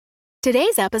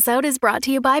Today's episode is brought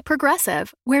to you by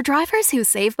Progressive, where drivers who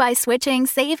save by switching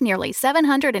save nearly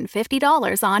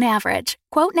 $750 on average.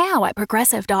 Quote now at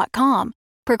Progressive.com.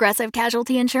 Progressive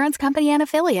Casualty Insurance Company and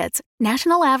Affiliates.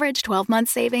 National average 12-month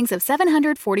savings of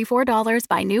 $744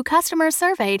 by new customers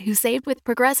surveyed who saved with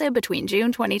Progressive between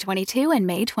June 2022 and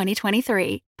May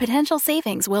 2023. Potential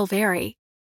savings will vary.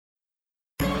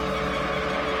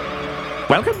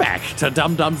 Welcome back to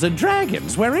Dum-Dums and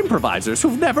Dragons, where improvisers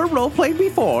who've never roleplayed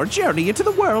before journey into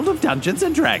the world of Dungeons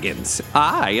and Dragons.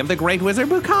 I am the Great Wizard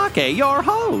Bukake, your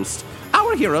host.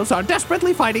 Our heroes are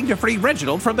desperately fighting to free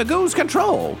Reginald from the Goo's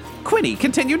control. Quinny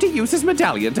continued to use his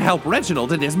medallion to help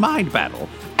Reginald in his mind battle.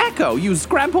 Echo used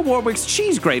Grandpa Warwick's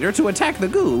cheese grater to attack the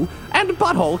Goo, and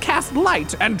Butthole cast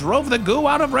light and drove the Goo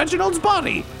out of Reginald's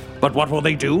body. But what will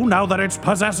they do now that it's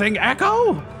possessing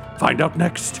Echo? Find out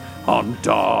next on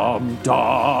Dum-Dums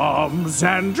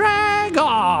and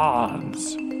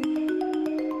Dragons.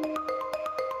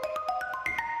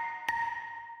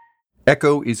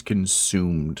 Echo is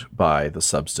consumed by the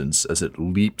substance as it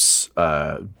leaps,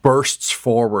 bursts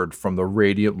forward from the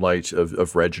radiant light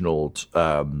of Reginald,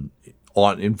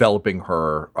 enveloping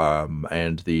her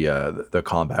and the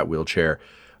combat wheelchair.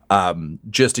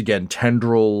 Just again,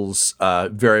 tendrils,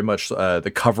 very much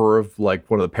the cover of like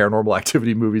one of the Paranormal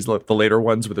Activity movies, like the later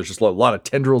ones, where there's just a lot of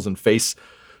tendrils and face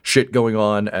shit going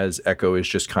on as Echo is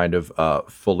just kind of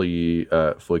fully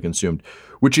consumed,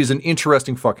 which is an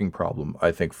interesting fucking problem,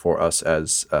 I think, for us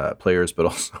as players, but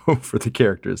also for the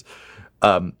characters,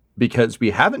 because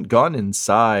we haven't gone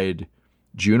inside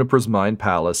Juniper's Mind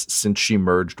Palace since she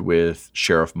merged with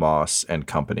Sheriff Moss and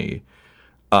company.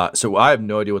 So I have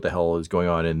no idea what the hell is going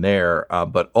on in there,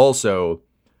 but also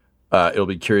it'll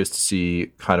be curious to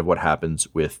see kind of what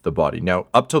happens with the body. Now,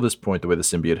 up till this point, the way the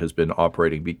symbiote has been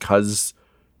operating, because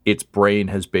its brain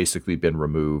has basically been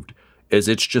removed, is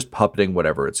it's just puppeting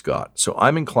whatever it's got. So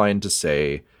I'm inclined to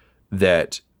say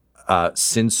that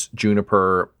since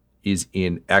Juniper is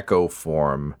in Echo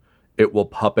form, it will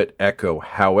puppet Echo.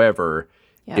 However,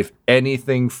 if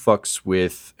anything fucks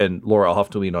with, and Laura, I'll have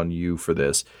to lean on you for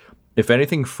this, if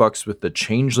anything fucks with the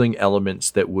changeling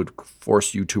elements that would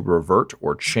force you to revert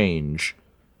or change,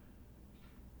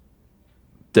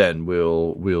 then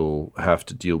we'll have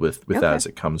to deal with that as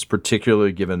it comes,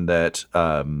 particularly given that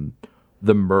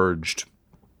the merged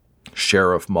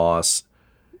Sheriff Moss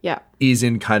is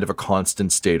in kind of a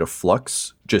constant state of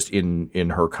flux, just in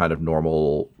her kind of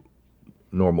normal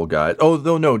guise. Oh,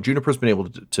 no, Juniper's been able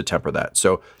to temper that.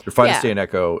 So you're fine to stay in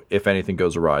Echo. If anything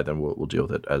goes awry, then we'll deal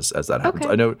with it as that happens.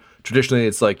 I know traditionally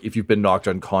it's like if you've been knocked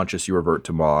unconscious, you revert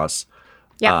to Moss.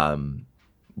 Yeah.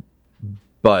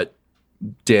 But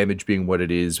damage being what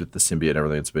it is with the symbiote and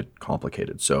everything, it's a bit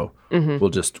complicated. So we'll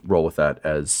just roll with that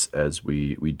as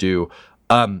we do.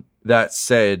 That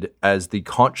said, as the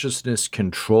consciousness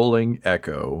controlling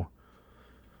Echo,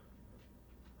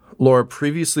 Laura,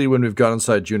 previously when we've gone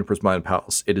inside Juniper's Mind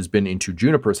Palace, it has been into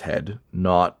Juniper's head,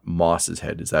 not Moss's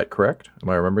head. Is that correct? Am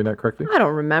I remembering that correctly? I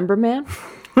don't remember, man.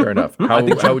 Fair enough. I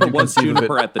think Juniper was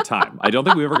Juniper at the time. I don't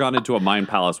think we've ever gone into a mind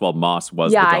palace while Moss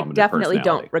was the dominant I definitely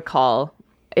personality. don't recall.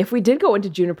 If we did go into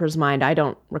Juniper's mind, I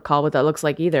don't recall what that looks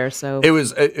like either. So it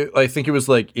was. I think it was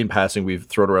like in passing we've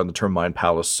thrown around the term mind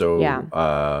palace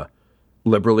so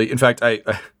liberally. In fact, I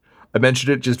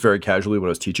mentioned it just very casually when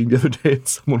I was teaching the other day, and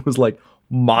someone was like,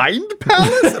 "Mind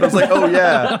palace?" And I was like, "Oh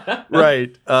yeah,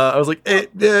 right." I was like,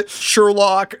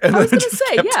 "Sherlock," and I was then going to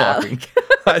say, talking.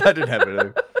 I didn't have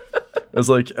it. I was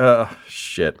like,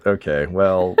 "Shit. Okay,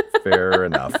 well, fair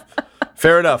enough."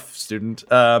 Fair enough, student.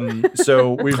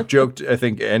 So we've joked, I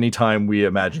think, anytime we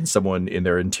imagine someone in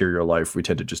their interior life, we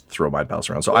tend to just throw mind palace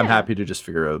around. So I'm happy to just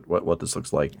figure out what this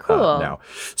looks like now.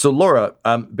 So Laura,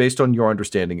 based on your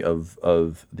understanding of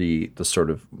the sort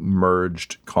of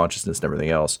merged consciousness and everything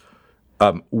else,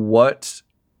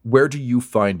 where do you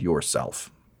find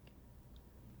yourself?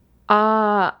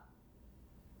 I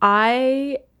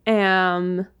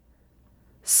am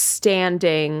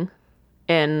standing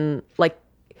in like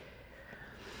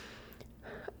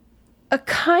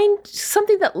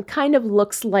something that kind of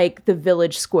looks like the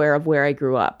village square of where I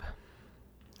grew up,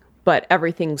 but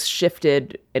everything's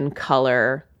shifted in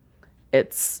color.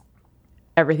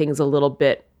 Everything's a little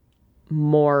bit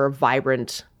more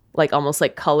vibrant, like almost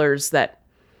like colors that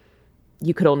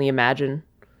you could only imagine.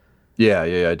 Yeah,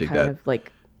 I dig that.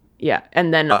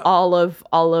 And then all of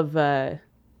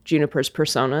Juniper's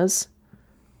personas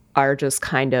are just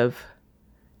kind of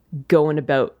going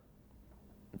about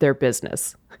their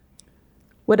business.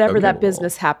 Whatever that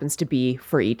business happens to be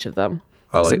for each of them.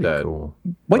 I like that. Cool.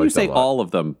 When you say all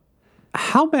of them,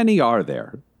 how many are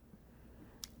there?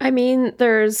 I mean,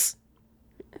 there's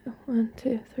 1,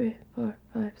 2, 3, 4,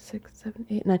 5, 6, 7,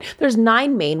 8, 9. There's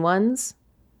 9 main ones.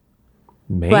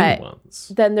 Main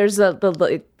ones. Then there's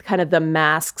the kind of the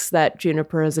masks that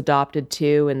Juniper has adopted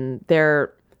too, and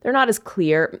they're not as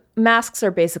clear. Masks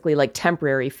are basically like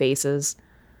temporary faces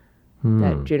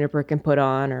that Juniper can put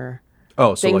on, or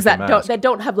things like that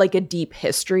don't have like a deep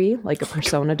history like a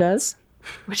persona does.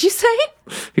 What'd you say?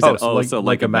 He said,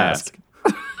 like a mask.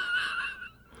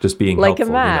 Just being like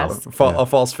helpful, a mask. A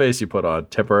false face you put on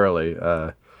temporarily.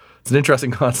 It's an interesting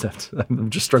concept.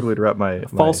 I'm just struggling to wrap my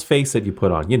false face that you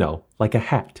put on, like a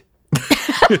hat.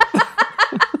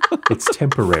 It's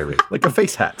temporary. Like a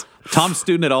face hat. Tom's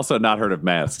student had also not heard of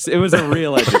masks. It was a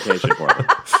real education for him.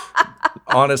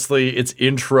 Honestly, it's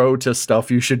intro to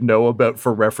stuff you should know about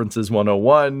for References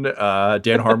 101.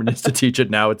 Dan Harmon used to teach it.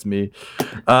 Now it's me.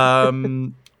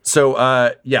 That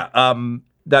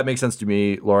makes sense to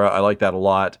me, Laura. I like that a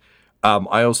lot.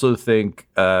 I also think,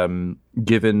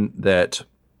 given that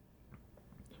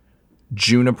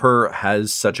Juniper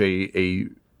has such a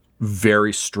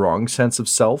very strong sense of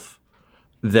self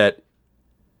that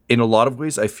in a lot of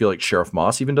ways I feel like Sheriff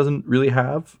Moss even doesn't really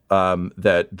have,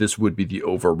 that this would be the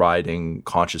overriding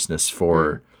consciousness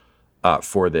for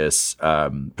this,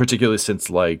 particularly since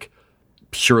like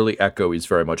purely Echo is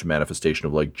very much a manifestation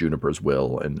of like Juniper's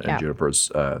will and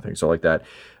Juniper's thing. So like that.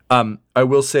 I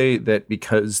will say that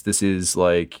because this is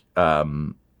like,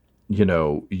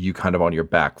 you kind of on your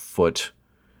back foot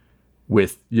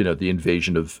with, the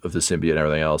invasion of the symbiote and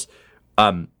everything else.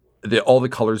 All the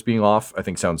colors being off, I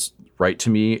think sounds right to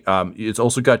me. It's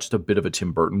also got just a bit of a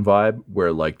Tim Burton vibe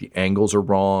where like the angles are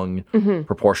wrong,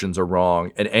 proportions are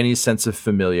wrong, and any sense of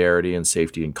familiarity and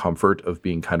safety and comfort of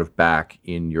being kind of back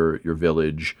in your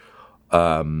village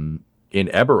in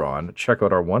Eberron. Check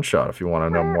out our one shot if you want to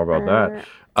know more about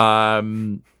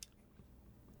that.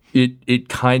 It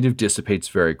kind of dissipates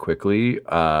very quickly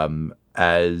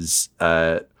as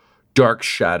dark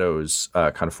shadows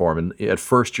kind of form. And at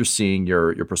first you're seeing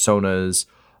your personas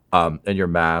and your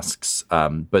masks,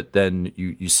 but then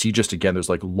you see just again, there's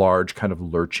like large kind of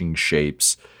lurching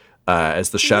shapes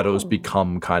as the shadows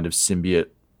become kind of symbiote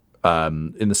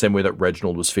in the same way that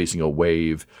Reginald was facing a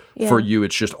wave. Yeah. For you,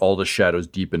 it's just all the shadows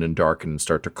deepen and darken and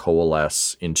start to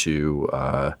coalesce into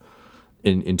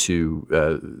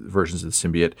versions of the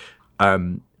symbiote.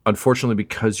 Unfortunately,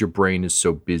 because your brain is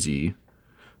so busy,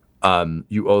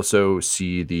 you also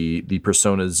see the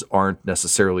personas aren't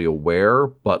necessarily aware,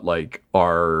 but like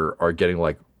are getting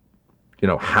like,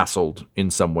 hassled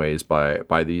in some ways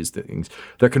by these things.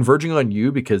 They're converging on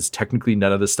you because technically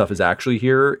none of this stuff is actually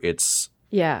here.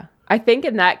 Yeah. I think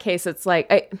in that case, it's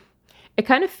like, it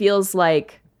kind of feels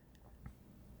like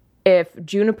if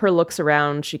Juniper looks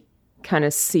around, she kind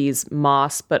of sees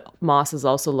Moss, but Moss is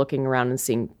also looking around and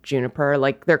seeing Juniper.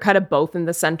 Like they're kind of both in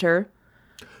the center.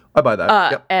 I buy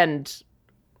that. Yep. And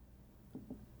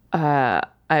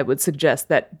I would suggest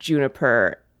that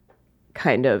Juniper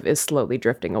kind of is slowly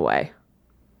drifting away.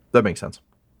 That makes sense.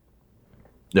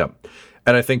 Yeah.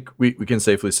 And I think we can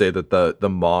safely say that the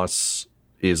Moss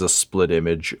is a split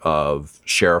image of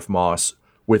Sheriff Moss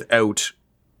without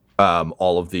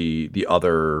all of the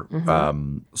other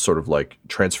sort of like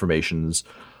transformations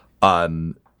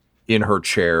in her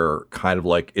chair, kind of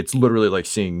like it's literally like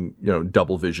seeing,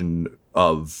 double vision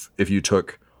of if you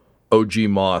took OG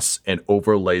Moss and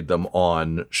overlaid them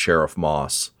on Sheriff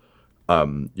Moss,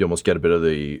 you almost get a bit of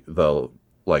the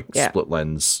split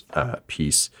lens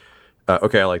piece.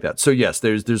 Okay, I like that. So yes,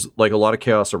 there's like a lot of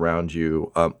chaos around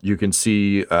you. You can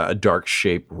see a dark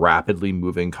shape rapidly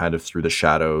moving kind of through the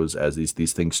shadows as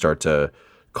these things start to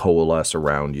coalesce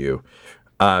around you.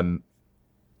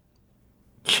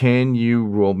 Can you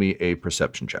roll me a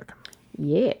perception check?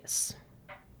 Yes.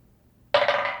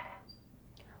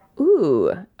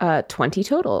 Ooh, 20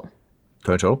 total.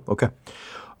 20 total? Okay.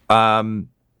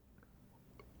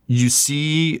 You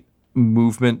see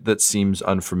movement that seems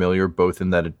unfamiliar, both in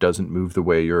that it doesn't move the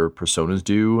way your personas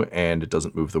do, and it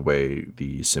doesn't move the way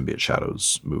the symbiote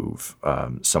shadows move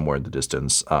somewhere in the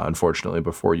distance. Unfortunately,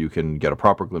 before you can get a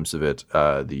proper glimpse of it,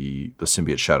 the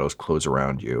symbiote shadows close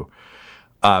around you.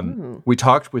 We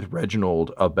talked with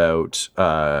Reginald about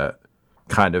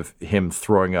kind of him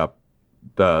throwing up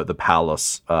the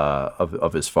palace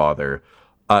of his father.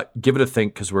 Give it a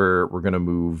think, because we're going to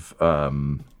move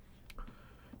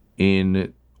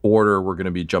in order. We're going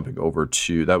to be jumping over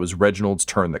to, that was Reginald's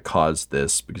turn that caused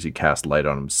this because he cast light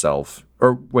on himself.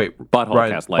 Or wait, Butthole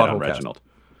Ryan, cast light on Reginald.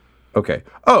 Okay.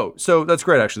 Oh, so that's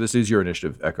great. Actually, this is your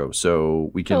initiative, Echo. So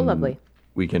we can. Oh, lovely.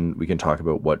 We can talk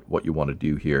about what you want to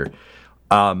do here.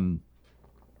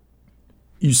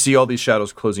 you see all these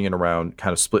shadows closing in around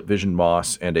kind of split vision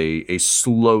Moss and a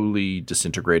slowly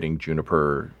disintegrating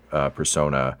Juniper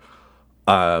persona.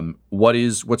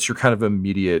 What's your kind of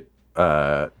immediate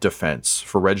defense?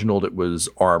 For Reginald, it was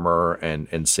armor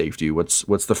and safety. What's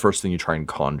the first thing you try and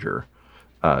conjure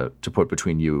to put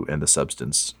between you and the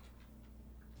substance?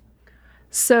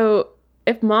 So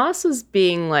if Moss is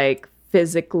being like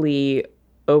physically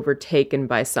overtaken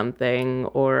by something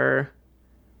or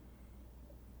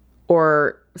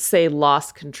say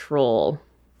lost control,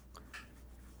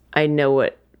 I know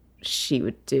what she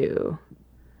would do.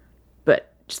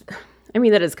 But I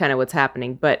mean, that is kind of what's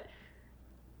happening, but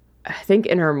I think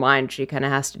in her mind she kind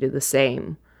of has to do the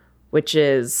same, which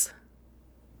is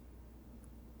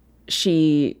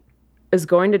she is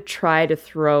going to try to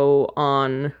throw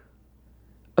on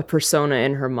a persona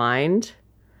in her mind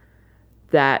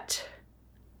that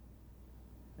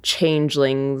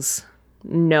changelings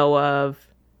know of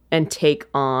and take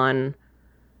on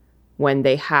when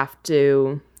they have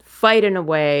to fight in a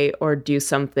way or do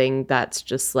something that's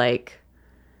just like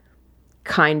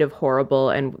kind of horrible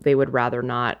and they would rather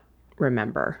not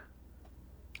remember.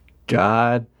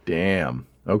 God damn.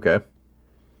 Okay.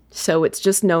 So it's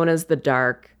just known as the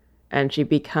Dark, and she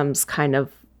becomes kind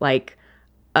of like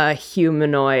a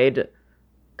humanoid,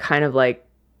 kind of like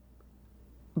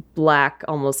black,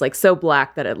 almost like so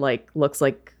black that it like looks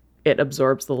like it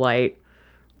absorbs the light,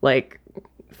 like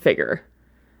figure,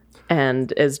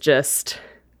 and is just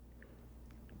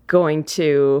going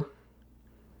to,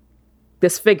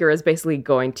 this figure is basically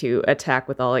going to attack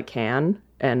with all it can,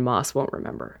 and Moss won't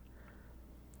remember.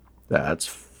 That's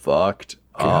fucked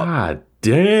up. God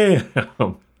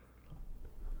damn.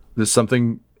 There's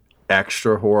something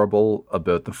extra horrible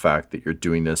about the fact that you're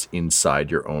doing this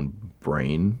inside your own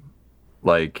brain.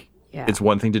 Like, It's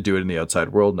one thing to do it in the outside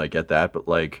world, and I get that, but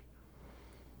like,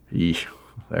 you're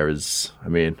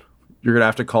gonna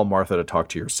have to call Martha to talk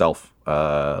to yourself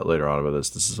later on about this.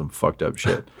 This is some fucked up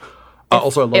shit.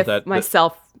 Also, I love that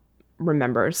myself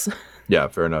remembers. Yeah,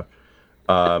 fair enough.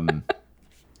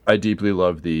 I deeply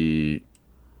love the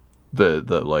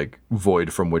like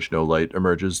void from which no light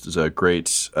emerges. There's a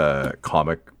great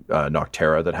comic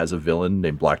Noctera that has a villain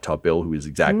named Blacktop Bill who is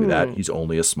exactly that. He's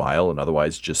only a smile and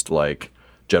otherwise just like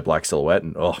jet black silhouette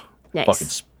and nice. Fucking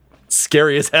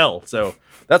scary as hell. So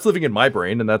that's living in my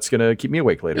brain and that's gonna keep me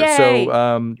awake later. Yay. So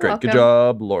great, Welcome. Good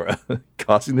job, Laura.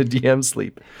 Causing the DM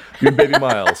sleep. You and Baby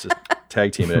Miles just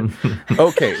tag teaming it.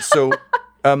 Okay, so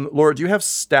Laura, do you have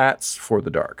stats for the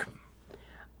Dark?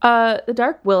 The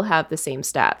Dark will have the same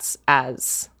stats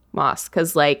as Moss,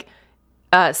 because like,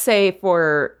 say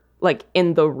for like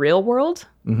in the real world,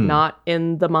 not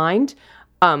in the mind,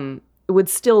 it would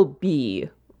still be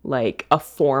like a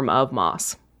form of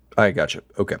Moss. I gotcha.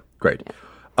 Okay, great.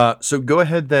 So go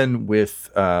ahead then with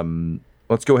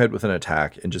let's go ahead with an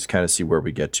attack and just kind of see where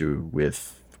we get to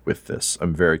with this.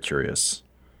 I'm very curious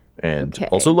and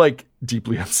also like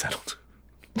deeply unsettled.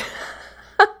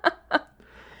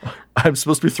 I'm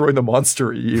supposed to be throwing the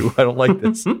monster at you. I don't like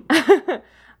this.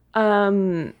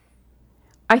 I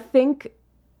think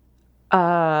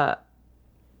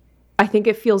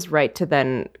it feels right to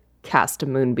then cast a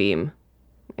moonbeam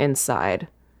inside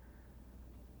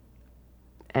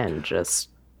and just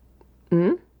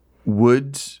Well,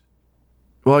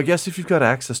 I guess if you've got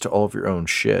access to all of your own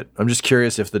shit. I'm just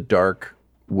curious if the Dark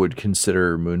would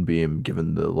consider moonbeam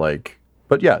given the like,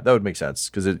 but yeah, that would make sense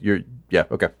because okay,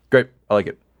 great. I like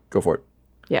it. Go for it.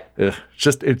 Yeah. It's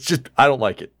just I don't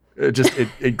like it.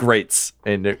 It grates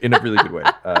in a really good way.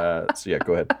 So yeah,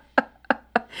 go ahead.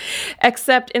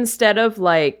 Except instead of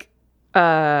like,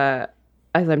 as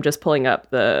I'm just pulling up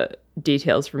the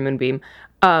details for Moonbeam,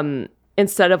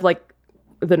 instead of like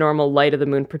the normal light of the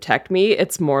moon protect me,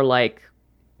 it's more like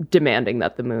demanding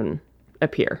that the moon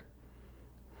appear.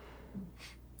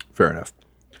 Fair enough.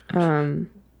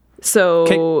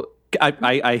 So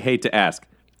I hate to ask,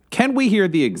 can we hear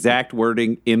the exact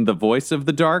wording in the voice of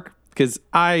the Dark? Because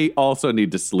I also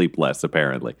need to sleep less,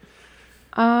 apparently.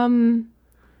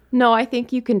 no, I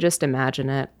think you can just imagine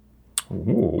it.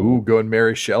 Ooh, going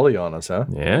Mary Shelley on us, huh?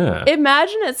 Yeah.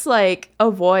 Imagine it's like a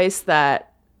voice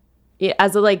that,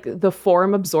 as like the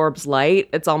form absorbs light,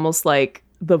 it's almost like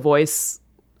the voice,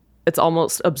 it's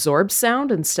almost absorbs sound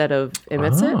instead of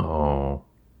emits it. Oh.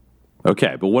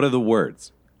 Okay, but what are the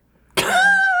words?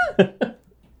 We're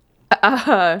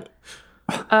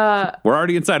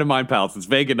already inside of Mind Palace. It's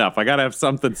vague enough. I gotta have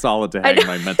something solid to hang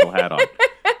my mental hat on.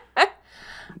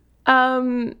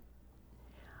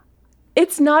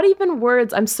 It's not even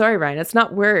words. I'm sorry, Ryan. It's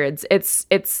not words. It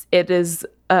is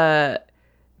the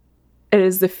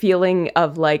feeling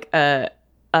of like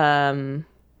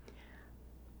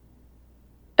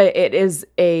It is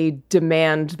a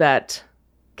demand that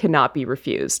cannot be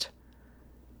refused.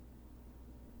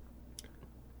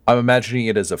 I'm imagining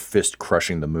it as a fist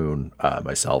crushing the moon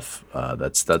myself.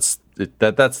 That's the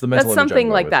mental That's image I'm something going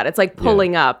like with. that. It's like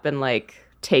pulling up and like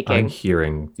I'm taking.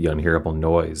 hearing the unhearable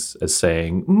noise as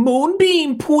saying,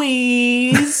 "Moonbeam,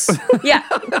 please." Yeah.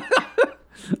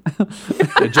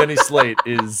 Jenny Slate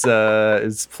is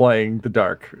playing the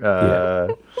dark.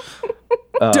 Dark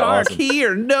awesome.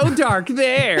 here, no dark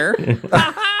there.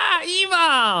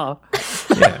 Evil.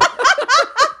 Yeah.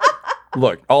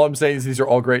 Look, all I'm saying is these are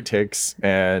all great takes,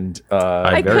 and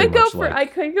I very could go much for like- I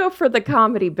could go for the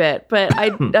comedy bit, but I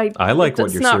like what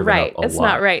it's you're not serving right. up a It's lot.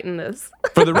 not right in this.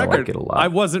 For the I like record, it a lot. I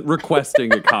wasn't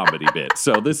requesting a comedy bit,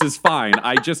 so this is fine.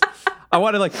 I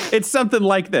wanted like it's something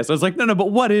like this. I was like, no, but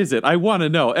what is it? I want to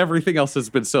know. Everything else has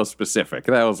been so specific.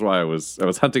 That was why I was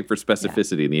hunting for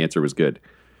specificity, and the answer was good.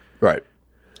 right.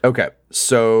 Okay,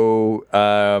 so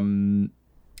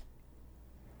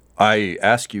I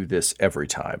ask you this every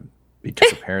time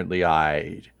because apparently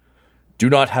I do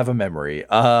not have a memory.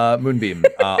 Moonbeam,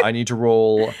 I need to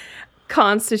roll.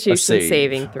 Constitution save.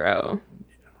 saving throw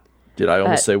Did I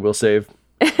almost say will save?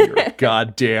 You're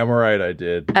goddamn right I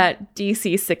did. at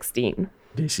DC 16,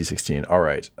 DC 16. All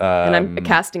right. and I'm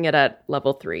casting it at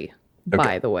level 3.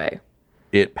 By the way,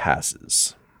 It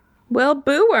passes. well,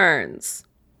 Boo earns.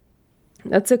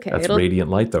 That's okay. That's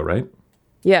radiant light, though, right?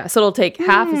 Yeah, so it'll take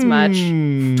half as much.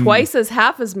 Twice as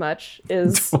half as much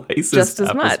is Twice just as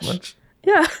half much.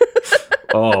 Yeah.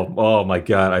 Oh my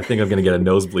God! I think I'm gonna get a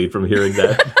nosebleed from hearing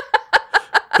that.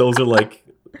 Those are like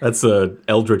that's a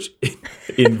eldritch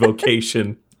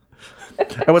invocation.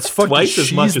 And what's fucked Twice is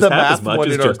as much she's as the half as math much one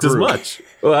is in our just as group. much.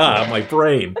 Ah, my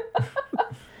brain.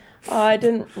 Oh, I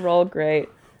didn't roll great.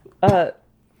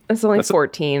 It's only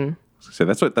 14. So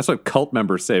that's what cult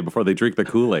members say before they drink the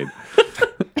Kool-Aid.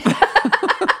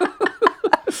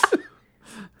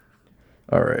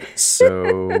 All right,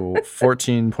 so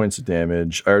 14 points of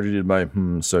damage. I already did my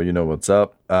so you know what's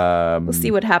up. We'll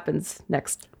see what happens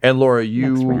next. And Laura,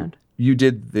 Next round. you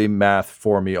did the math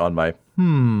for me on my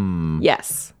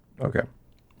Yes. okay.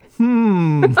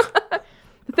 The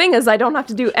thing is, I don't have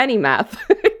to do any math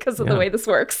because of the way this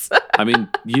works. I mean,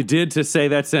 you did to say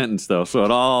that sentence though, so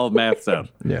it all maths out.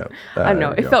 Yeah, I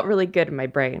know. there It you go. felt really good in my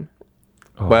brain.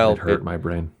 Oh, Well, it hurt it- my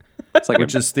brain. It's like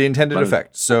which is the intended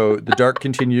effect. So the dark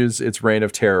continues its reign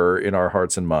of terror in our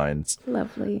hearts and minds.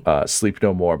 Lovely. Sleep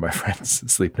no more, my friends.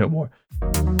 Sleep no more.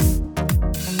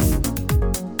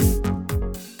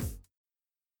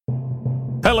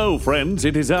 Hello, friends.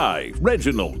 It is I,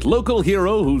 Reginald, local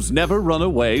hero who's never run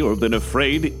away or been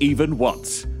afraid even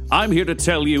once. I'm here to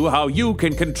tell you how you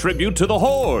can contribute to the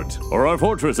Horde, or our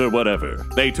fortress or whatever.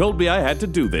 They told me I had to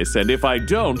do this, and if I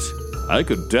don't, I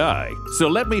could die. So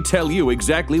let me tell you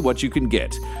exactly what you can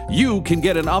get. You can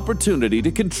get an opportunity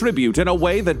to contribute in a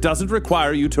way that doesn't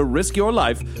require you to risk your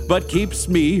life, but keeps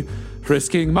me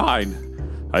risking mine.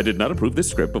 I did not approve this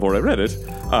script before I read it.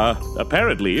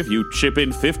 Apparently, if you chip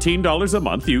in $15 a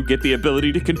month, you get the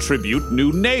ability to contribute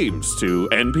new names to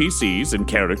NPCs and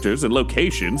characters and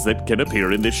locations that can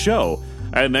appear in this show.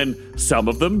 And then some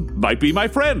of them might be my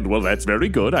friend. Well, that's very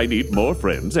good. I need more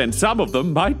friends. And some of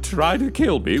them might try to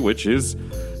kill me, which is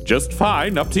just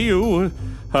fine. Up to you.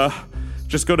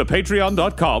 Just go to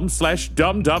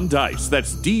patreon.com/dumdumdice.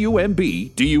 That's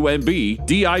DUMBDICE.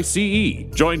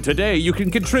 Join today. You can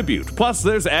contribute. Plus,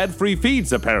 there's ad-free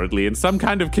feeds, apparently, in some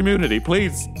kind of community.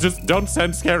 Please, just don't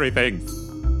send scary things.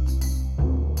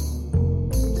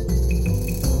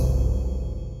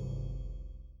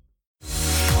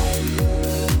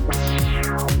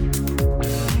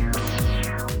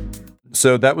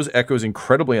 So that was Echo's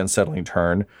incredibly unsettling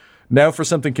turn. Now for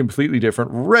something completely different.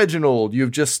 Reginald,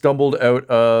 you've just stumbled out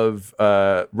of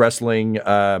wrestling. In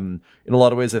a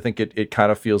lot of ways, I think it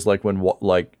kind of feels like when,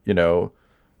 like, you know,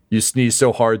 you sneeze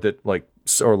so hard that, like,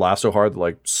 or laugh so hard that,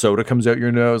 like, soda comes out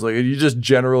your nose. Like, you just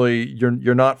generally,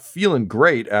 you're not feeling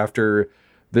great after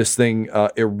this thing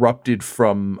erupted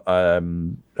from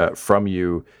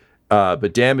you.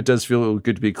 But damn, it does feel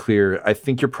good to be clear. I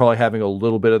think you're probably having a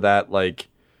little bit of that, like,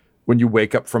 when you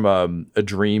wake up from a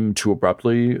dream too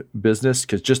abruptly business,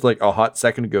 because just like a hot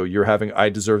second ago, you're having "I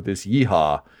deserve this,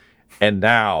 yeehaw," and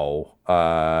now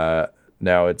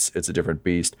it's a different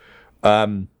beast.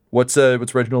 What's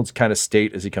Reginald's kind of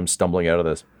state as he comes stumbling out of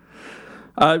this?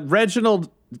 Reginald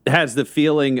has the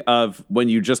feeling of when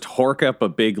you just hork up a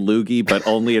big loogie, but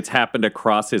only it's happened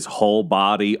across his whole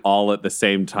body all at the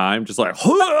same time. Just like,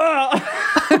 Oh,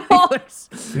 I'm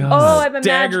imagining.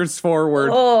 daggers forward.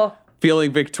 Oh,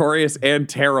 Feeling victorious and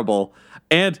terrible.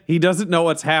 And he doesn't know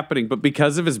what's happening, but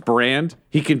because of his brand,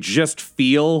 he can just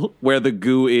feel where the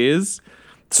goo is.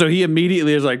 So he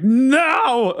immediately is like,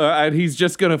 no! And he's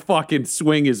just going to fucking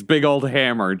swing his big old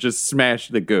hammer and just smash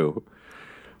the goo.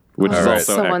 Which is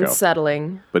also so Echo.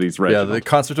 unsettling. But he's Reginald. Yeah, the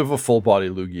concept of a full body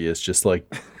loogie is just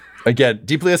like, again,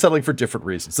 deeply unsettling for different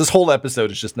reasons. This whole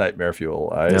episode is just nightmare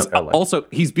fuel. I like Also,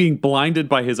 he's being blinded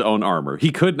by his own armor.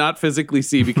 He could not physically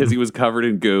see because he was covered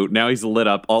in goo. Now he's lit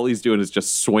up. All he's doing is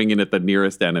just swinging at the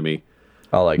nearest enemy.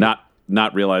 I like it.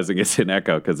 Not realizing it's an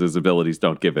Echo because his abilities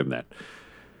don't give him that.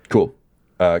 Cool.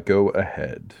 Go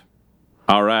ahead.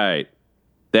 All right.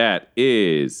 That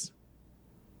is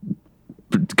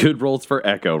good rolls for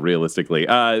Echo, realistically.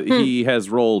 He has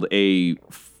rolled a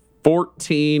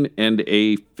 14 and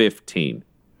a 15.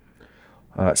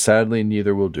 Sadly,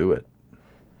 neither will do it.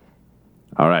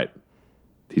 All right.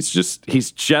 He's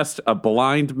just a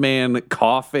blind man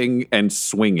coughing and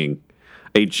swinging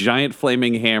a giant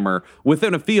flaming hammer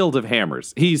within a field of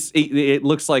hammers. It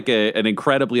looks like an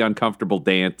incredibly uncomfortable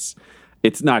dance.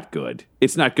 It's not good.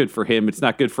 It's not good for him. It's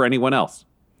not good for anyone else.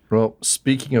 Well,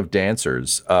 speaking of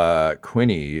dancers,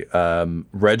 Quinny,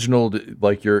 Reginald,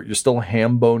 like you're still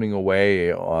ham-boning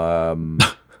away. I'm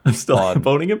still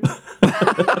boning him.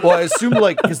 Well, I assume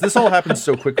because this all happens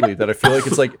so quickly that I feel like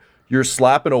it's like you're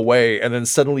slapping away and then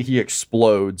suddenly he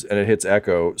explodes and it hits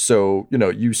Echo. So,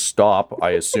 you stop,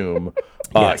 I assume.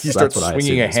 Yes, he starts that's what I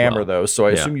swinging a assume as hammer well. though. So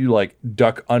I assume you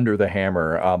duck under the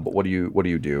hammer. But what do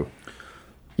you do?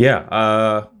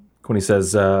 Yeah. Quinny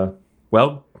says,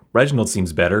 well, Reginald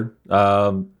seems better.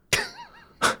 But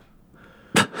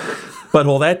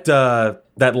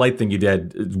that light thing you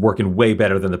did is working way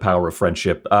better than the power of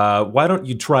friendship. Why don't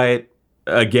you try it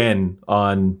again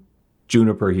on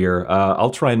Juniper here?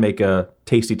 I'll try and make a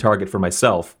tasty target for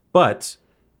myself, but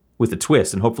with a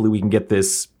twist, and hopefully we can get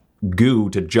this goo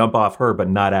to jump off her, but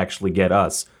not actually get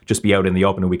us. Just be out in the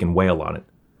open and we can wail on it.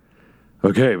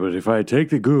 Okay, but if I take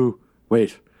the goo,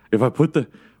 if I put the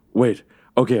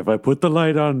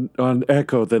light on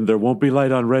Echo, then there won't be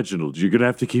light on Reginald. You're gonna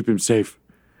have to keep him safe.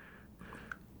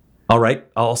 All right,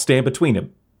 I'll stand between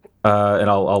him, and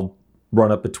I'll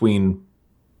run up between.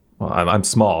 Well, I'm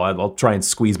small. I'll try and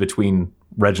squeeze between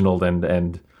Reginald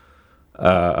and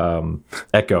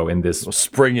Echo in this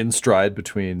Spring in stride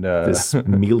between this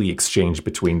melee exchange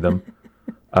between them,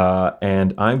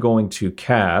 and I'm going to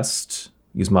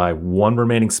use my one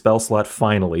remaining spell slot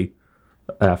finally,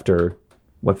 after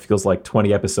what feels like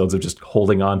 20 episodes of just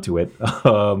holding on to it.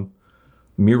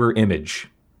 Mirror image.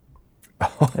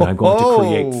 And I'm going to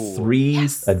create 3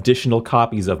 additional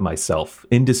copies of myself,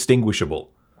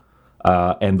 indistinguishable.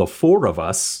 And the 4 of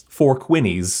us, 4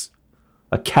 Quinnies,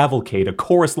 a cavalcade, a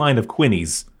chorus line of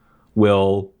Quinnies,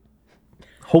 will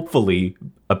hopefully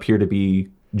appear to be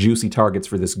juicy targets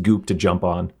for this goop to jump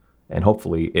on. And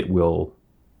hopefully it will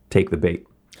take the bait.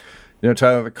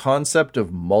 Tyler, the concept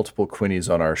of multiple Quinnies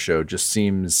on our show just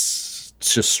seems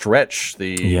to stretch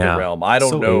the realm. I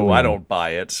don't know. Alien. I don't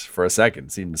buy it for a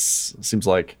second. Seems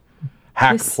like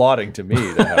hack plotting to me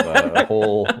to have a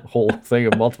whole thing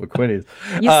of multiple Quinnies.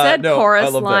 You said no, I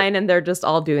chorus love line, and they're just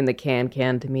all doing the can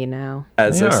to me now.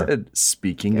 As They I are. said,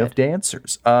 speaking of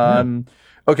dancers.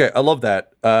 Okay, I love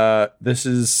that. This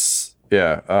is.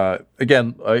 Yeah.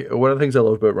 Again, one of the things I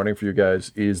love about running for you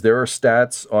guys is there are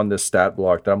stats on this stat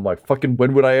block that I'm like, fucking,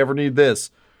 when would I ever need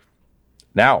this?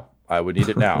 Now. I would need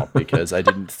it now because I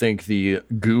didn't think the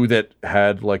goo that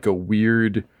had like a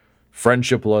weird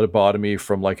friendship lobotomy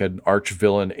from like an arch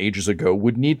villain ages ago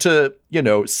would need to,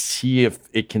 see if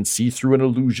it can see through an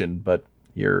illusion. But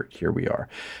here we are.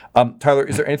 Tyler,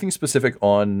 is there anything specific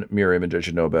on Mirror Image I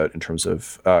should know about in terms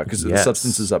of because the Yes.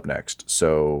 substance is up next?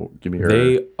 So give me your.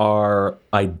 They are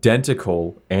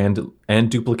identical and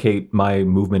duplicate my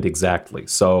movement exactly.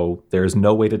 So there's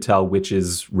no way to tell which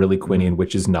is really Quinny and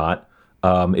which is not.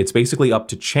 It's basically up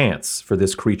to chance for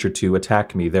this creature to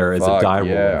attack me. There is a die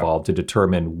roll involved to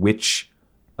determine which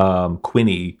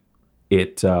Quinny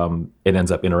it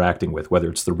ends up interacting with, whether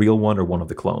it's the real one or one of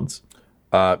the clones.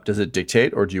 Does it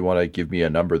dictate, or do you want to give me a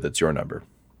number that's your number?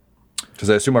 Because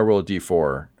I assume I roll a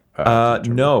d4.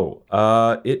 No,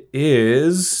 it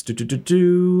is.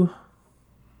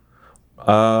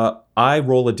 I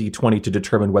roll a d20 to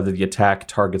determine whether the attack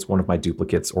targets one of my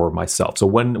duplicates or myself. So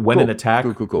when an attack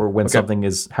Cool. or when Okay.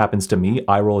 something happens to me,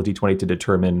 I roll a d20 to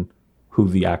determine who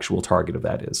the actual target of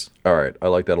that is. All right, I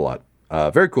like that a lot.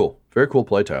 Very cool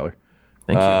play, Tyler.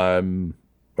 Thank you.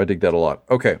 I dig that a lot.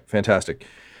 Okay, fantastic.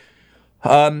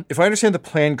 If I understand the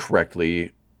plan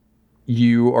correctly,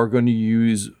 you are going to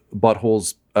use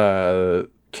Butthole's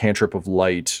cantrip of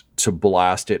light to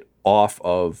blast it off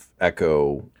of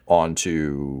Echo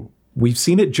onto we've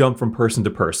seen it jump from person to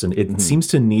person. It seems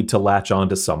to need to latch on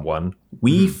to someone.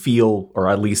 We feel, or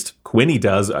at least Quinny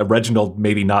does, Reginald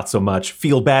maybe not so much,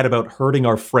 feel bad about hurting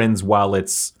our friends while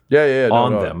it's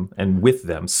on them and with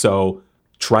them. So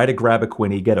try to grab a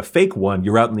Quinny, get a fake one,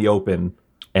 you're out in the open,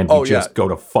 and we just go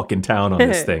to fucking town on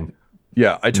this thing.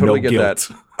 Yeah, I totally No get guilt.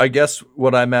 that. I guess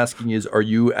what I'm asking is, are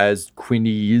you as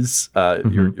Quinnies,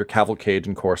 your cavalcade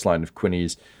and chorus line of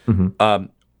Quinnies,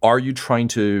 are you trying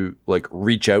to like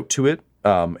reach out to it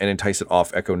and entice it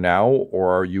off Echo now,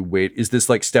 or are you is this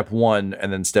like step 1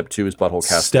 and then step 2 is Butthole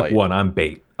Cast Step Light? 1, I'm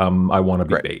bait. I want to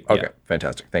be bait. Okay, Yeah.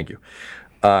 fantastic. Thank you.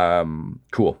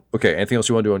 Cool. Okay, anything else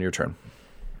you want to do on your turn?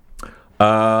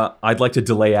 I'd like to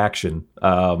delay action.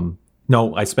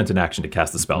 No, I spent an action to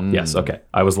cast the spell. Yes, okay.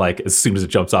 I was like, as soon as it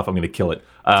jumps off, I'm going to kill it.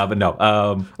 But no.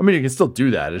 I mean, you can still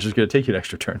do that. It's just going to take you an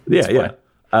extra turn. Yeah.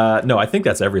 No, I think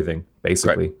that's everything,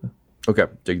 basically. Right. Okay,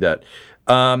 dig that.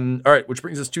 All right, which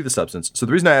brings us to the substance. So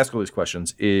the reason I ask all these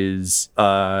questions is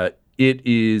it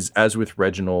is, as with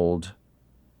Reginald...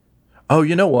 Oh,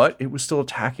 you know what? It was still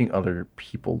attacking other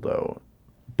people, though.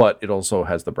 But it also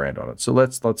has the brand on it. So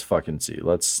let's fucking see.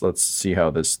 Let's see how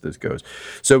this goes.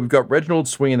 So we've got Reginald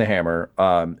swinging the hammer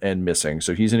and missing.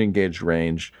 So he's in engaged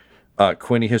range.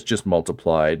 Quinny has just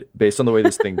multiplied. Based on the way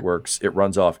this thing works, it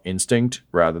runs off instinct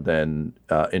rather than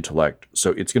intellect.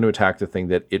 So it's going to attack the thing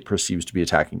that it perceives to be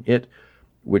attacking it,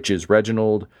 which is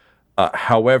Reginald.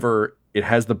 However, it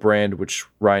has the brand, which,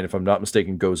 Ryan, if I'm not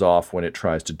mistaken, goes off when it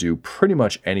tries to do pretty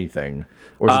much anything.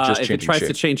 Or is it just changing if it tries shape?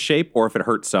 to change shape, or if it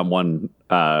hurts someone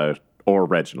or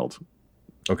Reginald.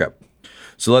 Okay.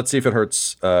 So let's see if it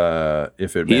hurts.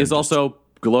 He is also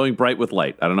glowing bright with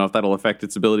light. I don't know if that'll affect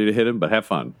its ability to hit him, but have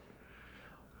fun.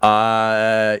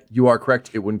 You are correct.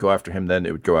 It wouldn't go after him then.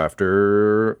 It would go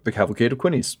after the cavalcade of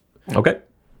Quinnies. Okay.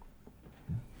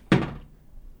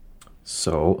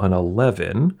 So an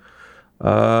 11.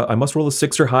 I must roll a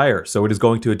 6 or higher, so it is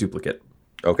going to a duplicate.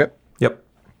 Okay. Yep.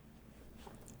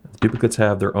 Duplicates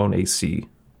have their own AC,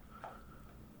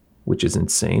 which is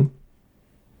insane.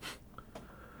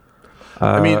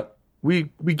 I mean,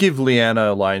 we give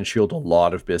Leanna Lion Shield a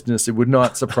lot of business. It would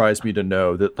not surprise me to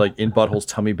know that, like, in Butthole's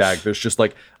tummy bag, there's just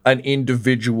like an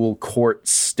individual court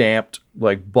stamped,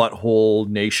 like, Butthole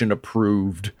Nation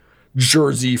approved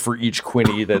jersey for each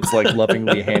Quinny that's like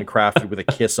lovingly handcrafted with a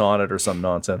kiss on it or some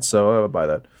nonsense. So I would buy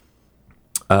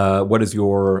that. What is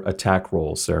your attack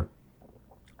roll, sir?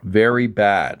 Very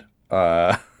bad.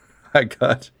 I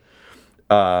got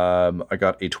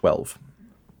a 12.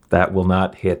 That will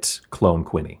not hit Clone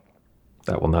Quinny.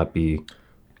 That will not be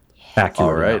accurate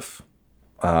All right. enough.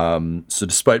 So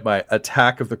despite my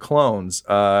attack of the clones,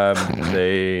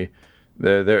 they're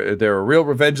a real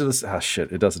revenge of this. Ah,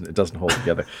 shit! It doesn't hold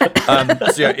together. So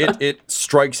yeah, it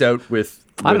strikes out with.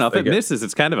 I don't know if it misses.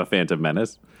 It's kind of a Phantom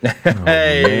Menace.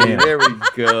 Hey, there we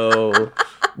go.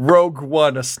 Rogue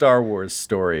One, a Star Wars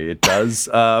story. It does.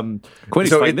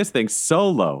 Quinny's fighting this thing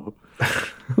solo.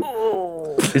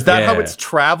 Is that how it's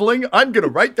traveling? I'm gonna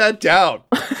write that down.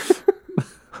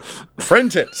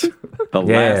 Print it. The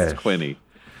last Quinny.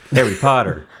 Harry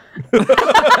Potter.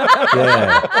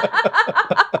 Yeah.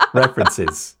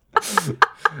 References.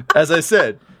 As I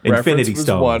said, Infinity reference was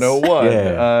Stones. 101.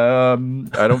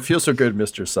 Yeah. I don't feel so good,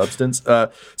 Mr. Substance.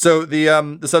 So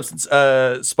the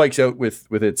substance spikes out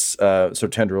with its sort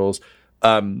of tendrils.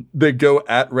 They go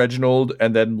at Reginald,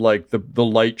 and then like the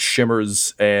light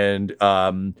shimmers, and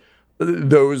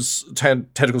those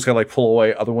tentacles kind of like pull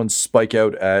away. Other ones spike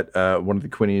out at one of the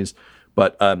Quinnies,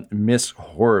 but miss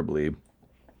horribly.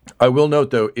 I will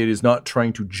note, though, it is not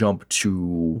trying to jump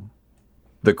to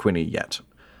the Quinny yet.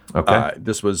 Okay.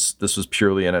 This was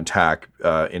purely an attack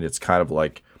in its kind of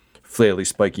like flaily,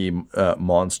 spiky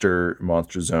monster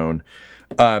zone.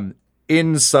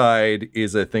 Inside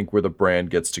is, I think, where the brand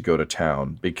gets to go to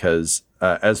town, because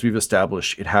as we've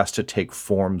established, it has to take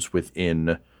forms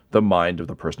within the mind of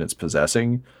the person it's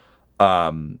possessing,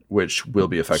 which will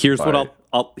be affected. Here's what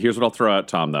I'll throw out,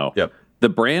 Tom. Though. Yep. The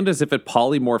brand is if it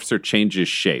polymorphs or changes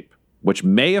shape, which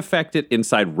may affect it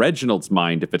inside Reginald's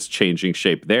mind if it's changing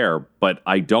shape there, but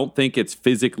I don't think it's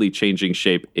physically changing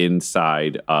shape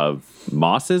inside of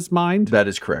Moss's mind. That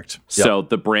is correct. So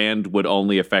the brand would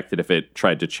only affect it if it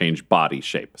tried to change body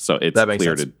shape. So it's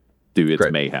clear to do its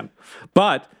mayhem.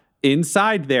 But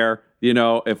inside there, you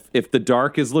know, if the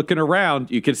dark is looking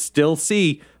around, you can still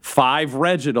see 5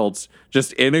 Reginalds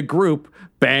just in a group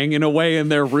banging away in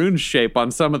their rune shape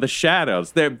on some of the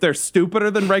shadows. They're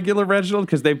stupider than regular Reginald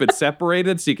because they've been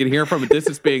separated, so you can hear from a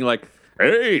distance being like,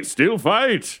 hey, still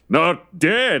fight, not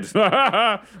dead,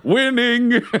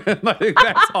 winning. Like,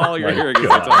 that's all you're hearing as they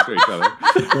talk to each other.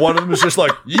 One of them is just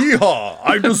like, yeehaw,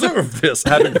 I deserve this,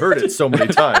 having heard it so many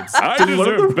times. I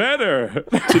deserve better.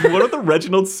 Did one of the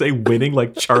Reginalds say winning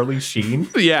like Charlie Sheen?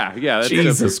 Yeah. That's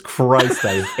Jesus Christ,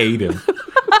 I hate him.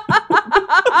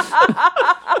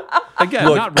 Again,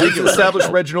 Look, not it's regular. established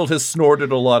Reginald has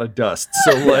snorted a lot of dust,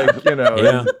 so like, you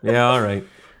know. Yeah, all right.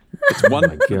 It's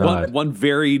God. one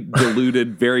very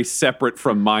diluted, very separate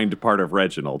from mind part of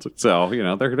Reginald. So, you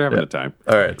know, they're having a time.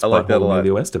 All right, I like that a lot.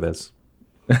 Emilio Estevez.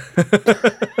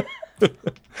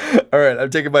 All right, I'm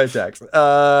taking my attacks.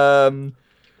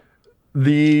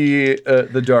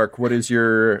 The dark. What is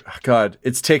your God?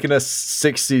 It's taken us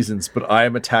 6 seasons, but I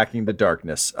am attacking the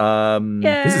darkness.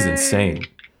 This is insane.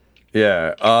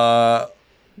 Yeah.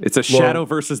 It's a shadow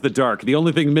versus the dark. The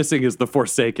only thing missing is the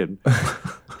Forsaken.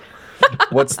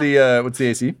 What's the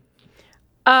AC?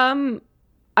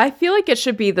 I feel like it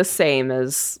should be the same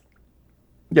as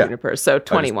Yeah. Juniper, so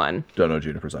 21. Don't know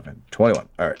Juniper's offhand. 21.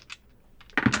 All right.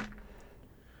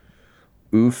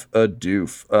 Oof a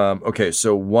doof. Okay,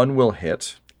 so 1 will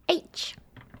hit. H.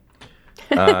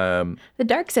 The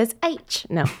dark says H.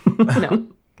 No. No.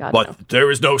 God, But no. there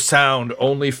is no sound,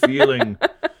 only feeling.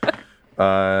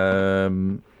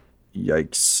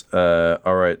 Yikes.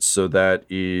 All right, so that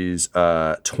is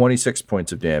 26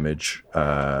 points of damage.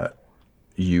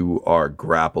 You are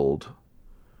grappled,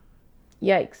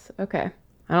 Yikes. Okay.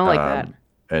 I don't like that.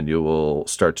 and you will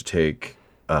start to take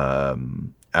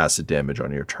acid damage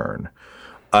on your turn.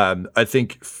 I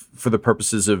think for the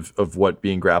purposes of what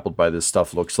being grappled by this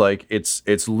stuff looks like,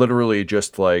 it's literally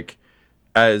just like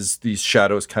as these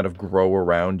shadows kind of grow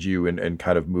around you and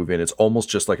kind of move in, it's almost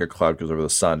just like a cloud goes over the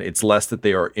sun. It's less that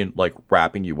they are in like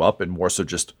wrapping you up and more so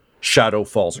just shadow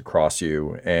falls across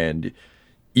you. And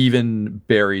even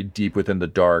buried deep within the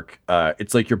dark,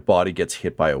 it's like your body gets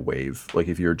hit by a wave. Like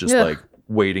if you're just like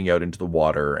wading out into the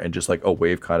water and just like a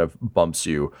wave kind of bumps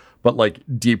you, but like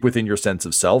deep within your sense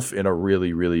of self in a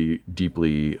really, really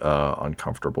deeply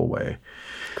uncomfortable way.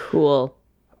 Cool.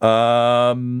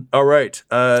 All right.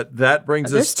 That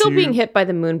brings They're us still to... being hit by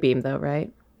the moonbeam, though,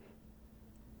 right?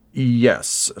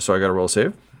 Yes. So I got to roll a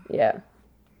save. Yeah.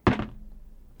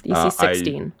 DC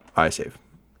 16. I save.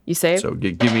 You save? So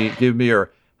give me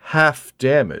your half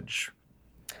damage.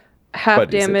 Half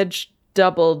but is it- damage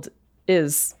doubled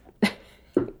is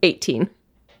 18.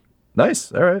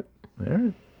 Nice. All right.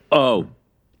 Oh,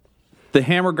 the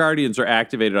Hammer Guardians are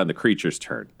activated on the creature's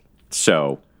turn.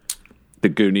 So the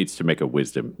goo needs to make a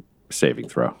wisdom saving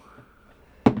throw.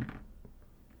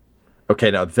 Okay.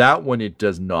 Now that one it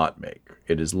does not make.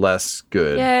 It is less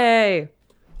good. Yay.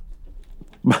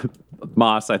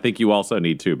 Moss, I think you also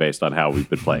need to based on how we've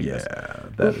been playing this. Yeah.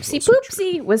 That is See, also true.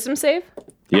 poopsie. Wisdom save?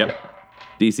 Yep.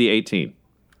 DC 18.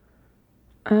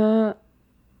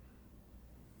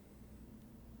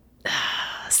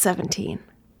 17.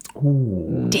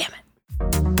 Damn it.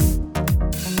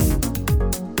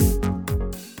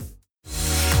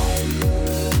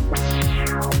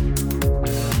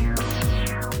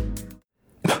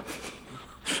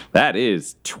 That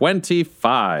is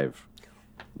 25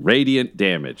 radiant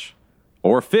damage,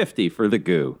 or 50 for the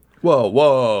goo.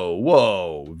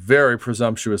 Whoa. Very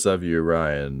presumptuous of you,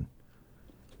 Ryan.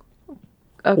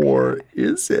 Okay. Or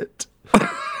is it?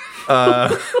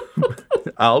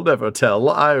 I'll never tell.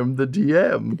 I'm the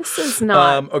DM. This is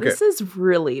not. okay. This is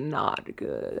really not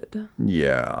good.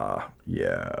 Yeah.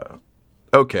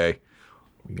 Okay.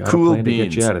 We got Cool a plan to get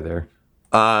beans. you out of there.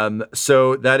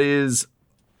 So that is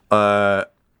the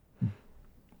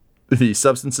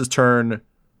substance's turn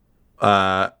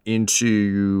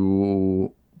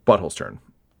into Butthole's turn.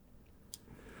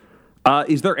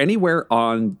 Is there anywhere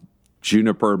on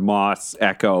Juniper, Moss,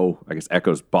 Echo, I guess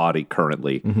Echo's body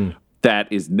currently,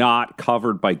 that is not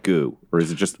covered by goo? Or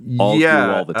is it just all goo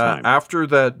all the time? After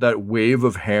that wave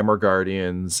of Hammer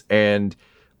Guardians and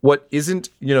what isn't,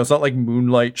 it's not like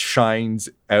moonlight shines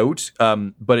out,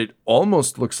 but it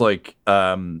almost looks like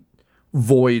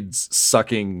voids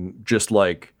sucking just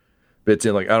like bits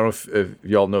in. Like, I don't know if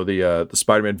y'all know the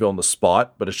Spider-Man villain, The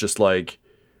Spot, but it's just like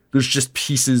there's just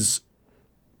pieces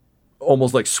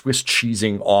almost like Swiss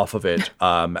cheesing off of it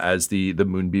as the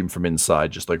moonbeam from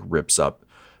inside just like rips up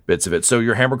bits of it. So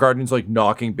your Hammer Guardian's like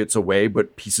knocking bits away,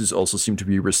 but pieces also seem to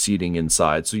be receding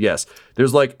inside. So yes,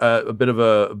 there's like a bit of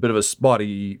a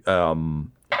spotty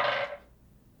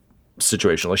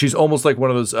situation. Like she's almost like one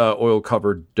of those oil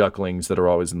covered ducklings that are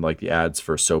always in like the ads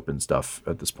for soap and stuff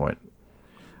at this point.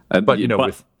 But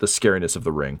with the scariness of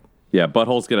the ring. Yeah,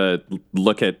 Butthole's going to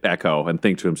look at Echo and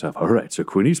think to himself, all right, so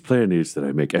Quinny's plan is that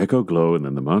I make Echo glow and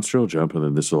then the monster will jump and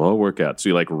then this will all work out. So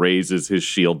he like raises his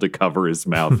shield to cover his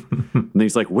mouth. And then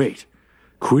he's like, wait,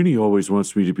 Quinny always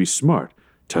wants me to be smart.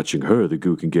 Touching her, the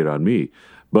goo can get on me.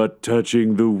 But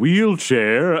touching the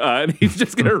wheelchair, and he's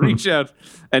just going to reach out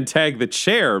and tag the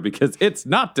chair because it's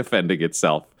not defending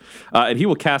itself. And he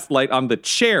will cast light on the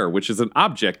chair, which is an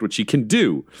object, which he can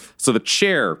do. So the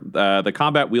chair, the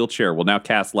combat wheelchair, will now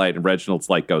cast light, and Reginald's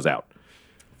light goes out.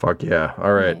 Fuck yeah.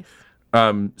 All right.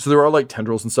 Nice. So there are like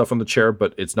tendrils and stuff on the chair,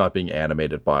 but it's not being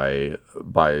animated by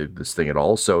this thing at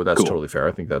all. So that's totally fair.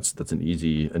 I think that's an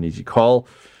easy call.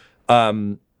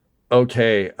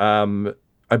 Okay.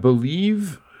 I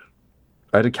believe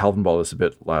I had a Calvin ball this a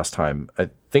bit last time. I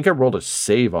think I rolled a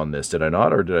save on this, did I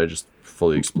not? Or did I just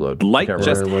fully explode? Light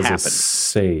just was happened. A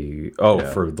save. Oh,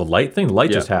 yeah. For the light thing?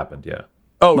 Light just happened, yeah.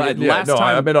 Oh, last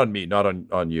time... I meant on me, not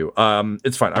on you.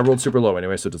 It's fine. I rolled super low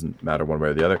anyway, so it doesn't matter one way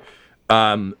or the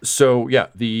other. So, yeah,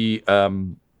 the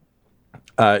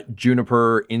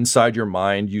Juniper, inside your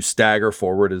mind, you stagger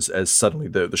forward as suddenly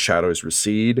the shadows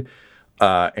recede.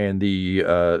 And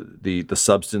the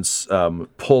substance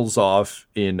pulls off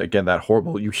in, again, that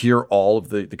horrible... You hear all of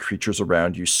the creatures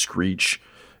around you screech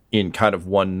in kind of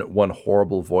one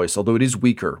horrible voice, although it is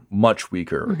weaker, much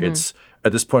weaker. Mm-hmm. It's,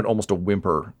 at this point, almost a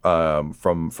whimper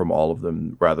from all of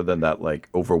them, rather than that, like,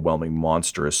 overwhelming,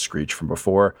 monstrous screech from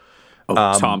before.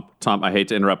 Tom, I hate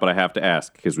to interrupt, but I have to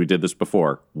ask, because we did this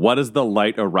before. What does the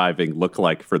light arriving look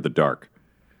like for the dark?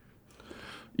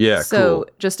 Yeah, so cool.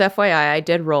 Just FYI, I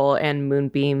did roll, and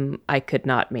Moonbeam, I could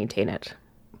not maintain it.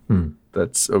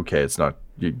 That's okay. It's not...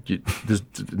 there's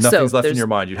nothing's left in your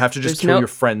mind. You'd have to just kill your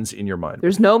friends in your mind.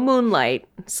 There's no moonlight,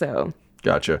 so...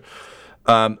 Gotcha.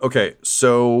 Okay,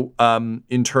 so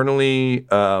internally,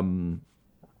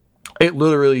 it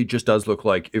literally just does look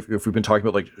like, if we've been talking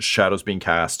about like shadows being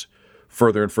cast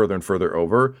further and further and further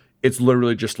over, it's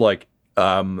literally just like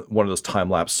one of those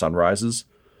time-lapse sunrises.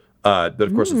 But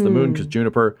of course it's the moon because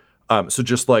Juniper. So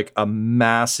just like a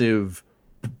massive,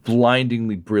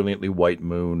 blindingly, brilliantly white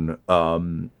moon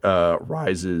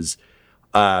rises.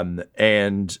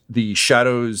 And the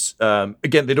shadows,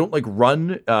 again, they don't like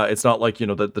run. It's not like,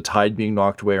 the tide being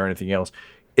knocked away or anything else.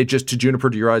 It just, to Juniper,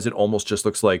 to your eyes, it almost just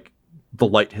looks like the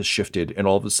light has shifted and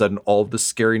all of a sudden all of the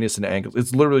scariness and angles,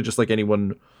 it's literally just like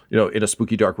anyone, in a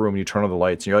spooky dark room and you turn on the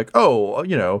lights and you're like, oh,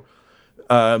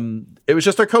 it was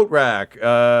just a coat rack,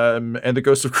 and the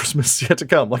ghost of Christmas yet to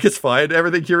come. Like, it's fine.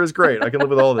 Everything here is great. I can live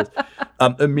with all this.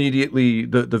 Immediately,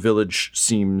 the village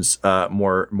seems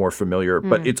more familiar,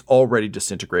 but it's already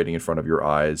disintegrating in front of your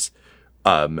eyes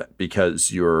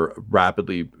because you're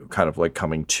rapidly kind of like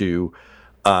coming to.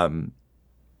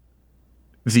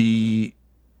 The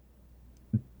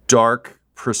dark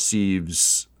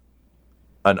perceives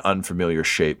an unfamiliar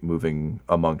shape moving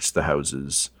amongst the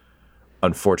houses.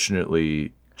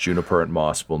 Unfortunately, Juniper and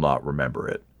Moss will not remember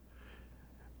it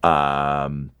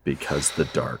because the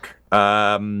dark.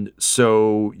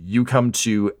 So you come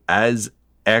to as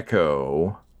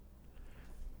Echo.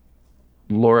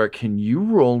 Laura, can you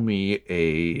roll me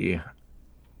a...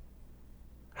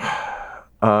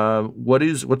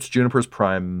 what's Juniper's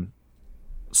prime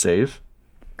save?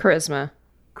 Charisma.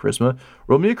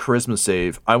 Roll me a charisma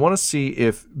save. I want to see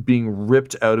if being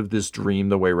ripped out of this dream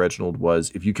the way Reginald was,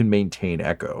 if you can maintain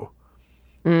Echo,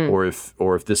 or if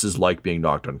this is like being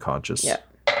knocked unconscious. Yeah.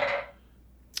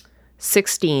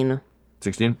 16.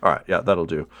 16? All right, yeah, that'll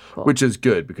do. Cool. Which is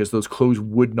good because those clothes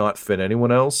would not fit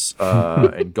anyone else.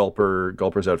 And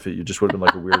Gulper's outfit, you just would have been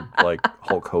like a weird like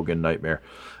Hulk Hogan nightmare.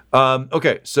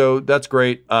 Okay, so that's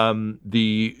great.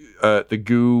 The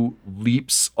goo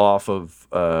leaps off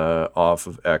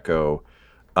of Echo.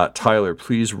 Tyler,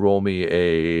 please roll me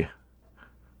a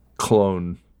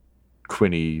clone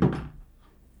Quinny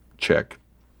check.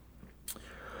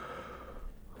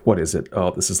 What is it?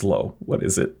 Oh, this is low. What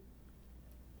is it?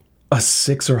 A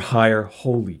 6 or higher.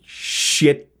 Holy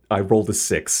shit. I rolled a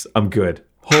 6. I'm good.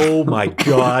 Oh my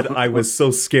God. I was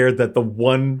so scared that the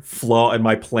one flaw in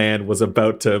my plan was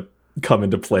about to come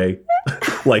into play.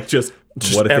 Like just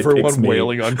what if everyone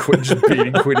wailing on Quinn, just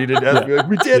beating Quinny to death. Like,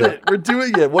 we did it. We're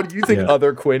doing it. What do you think,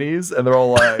 other Quinnies? And they're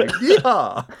all like,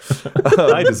 yeah.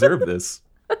 I deserve this.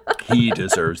 He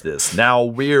deserves this. Now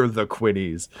we're the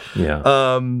Quinnies. Yeah.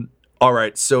 All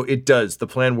right. So it does. The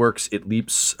plan works. It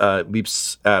leaps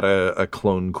at a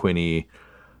clone Quinny.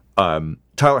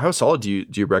 Tyler, how solid do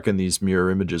you reckon these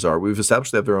mirror images are? We've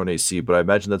established they have their own AC, but I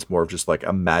imagine that's more of just like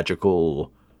a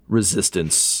magical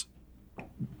resistance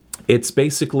It's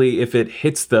basically if it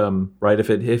hits them, right? If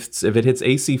it hits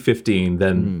AC 15,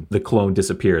 then the clone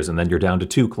disappears, and then you're down to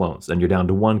 2 clones, and you're down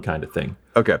to 1 kind of thing.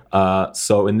 Okay.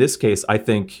 So in this case, I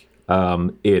think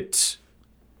it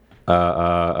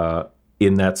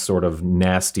in that sort of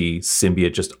nasty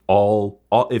symbiote, just all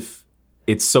if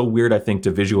it's so weird, I think,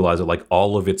 to visualize it like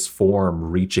all of its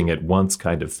form reaching at once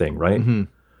kind of thing, right?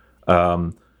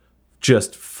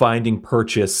 Just finding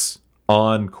purchase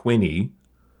on Quinny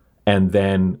and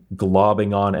then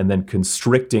globbing on and then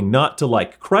constricting, not to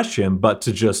like crush him, but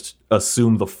to just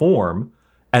assume the form.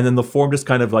 And then the form just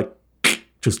kind of like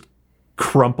just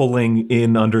crumpling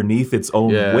in underneath its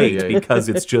own weight because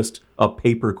it's just a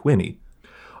paper Quinny.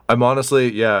 I'm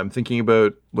honestly, I'm thinking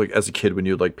about like as a kid when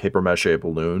you would like paper mache a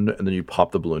balloon and then you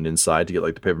pop the balloon inside to get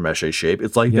like the paper mache shape.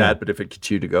 It's like that, but if it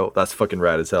continued to go, that's fucking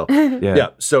rad as hell.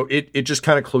 So it just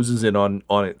kind of closes in on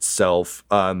itself.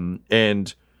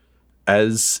 And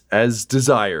as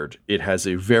desired, it has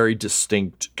a very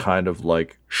distinct kind of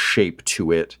like shape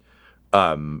to it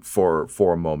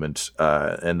for a moment.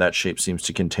 And that shape seems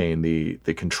to contain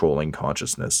the controlling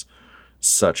consciousness,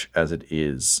 such as it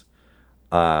is.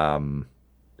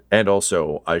 And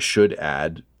also, I should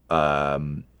add,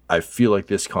 I feel like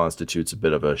this constitutes a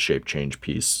bit of a shape change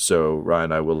piece. So,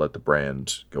 Ryan, I will let the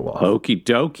brand go off. Okie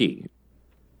dokie.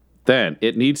 Then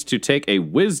it needs to take a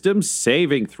wisdom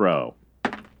saving throw.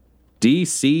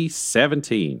 DC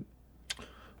 17.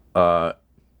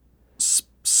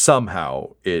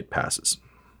 Somehow it passes.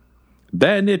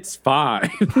 Then it's fine.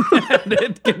 And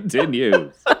it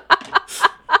continues.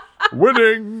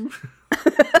 Winning!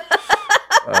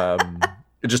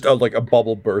 It just like a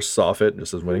bubble bursts off it and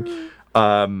just says winning.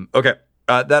 Okay.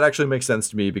 That actually makes sense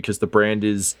to me because the brand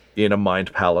is in a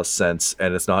mind palace sense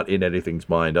and it's not in anything's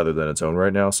mind other than its own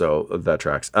right now. So that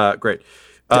tracks. Great.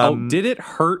 Did it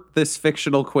hurt this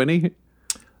fictional Quinny?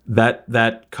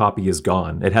 That copy is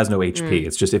gone. It has no HP.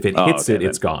 It's just if it hits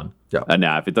it's gone. Yeah.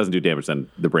 Nah, if it doesn't do damage, then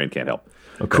the brand can't help.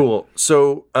 Okay. Cool.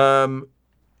 So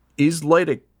is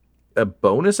light a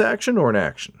bonus action or an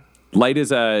action? Light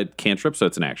is a cantrip, so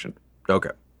it's an action.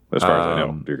 Okay. As far as I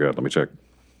know. Dear God, let me check.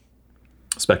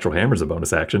 Spectral Hammer's a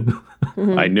bonus action.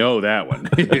 I know that one.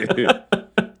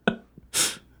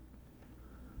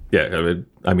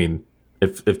 I mean,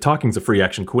 if talking's a free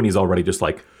action, Quinny's already just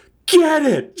like, get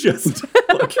it! Just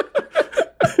like,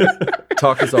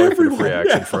 talk is always for the free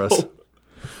action for us.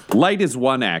 Light is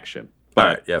one action. All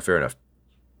right, yeah, fair enough.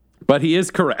 But he is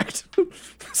correct.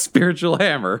 Spiritual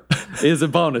Hammer is a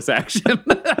bonus action.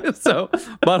 So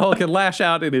Butthole can lash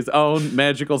out in his own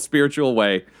magical spiritual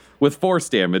way with force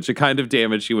damage, a kind of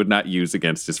damage he would not use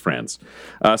against his friends.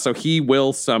 So he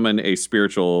will summon a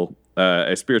spiritual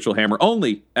hammer.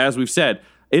 Only, as we've said,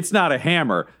 it's not a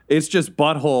hammer. It's just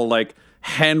Butthole like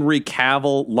Henry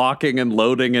Cavill locking and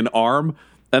loading an arm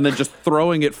and then just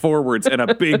throwing it forwards and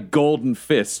a big golden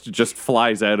fist just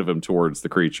flies out of him towards the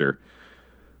creature.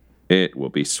 It will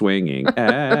be swinging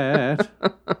at...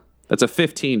 That's a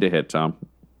 15 to hit, Tom.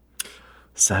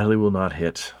 Sadly will not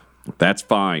hit. That's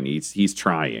fine. He's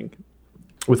trying.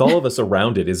 With all of us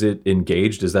around it, is it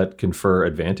engaged? Does that confer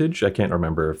advantage? I can't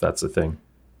remember if that's a thing.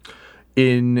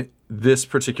 In this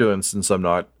particular instance, I'm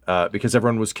not. Because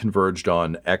everyone was converged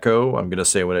on Echo, I'm going to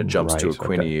say when it jumps to a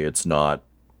Quinny, it's not...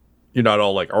 You're not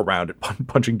all like around it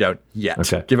punching down yet.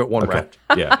 Okay. Give it one round.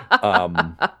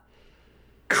 Yeah.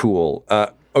 Cool.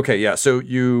 Okay, yeah. So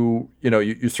you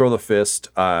throw the fist.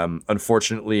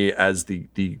 Unfortunately, as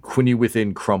the Quinny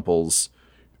within crumples,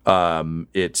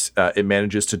 it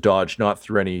manages to dodge not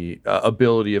through any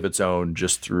ability of its own,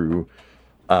 just through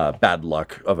bad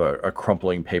luck of a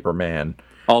crumpling paper man.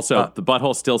 Also, the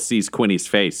Butthole still sees Quinny's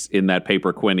face in that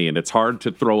paper Quinny, and it's hard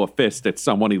to throw a fist at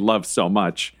someone he loves so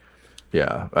much.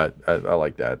 Yeah, I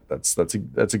like that. That's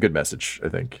a good message. I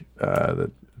think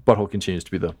that Butthole continues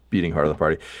to be the beating heart of the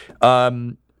party.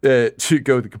 To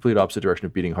go the complete opposite direction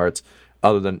of beating hearts,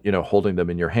 other than holding them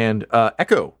in your hand.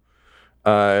 Echo,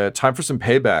 time for some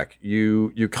payback.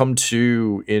 You come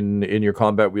to in your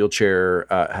combat wheelchair,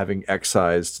 having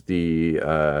excised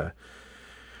the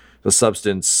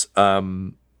substance.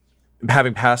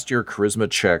 Having passed your charisma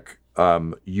check,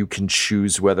 you can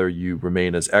choose whether you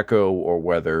remain as Echo or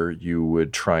whether you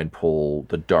would try and pull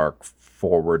the dark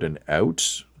forward and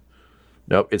out.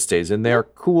 Nope, it stays in there.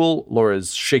 Cool.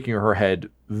 Laura's shaking her head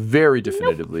very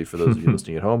definitively for those of you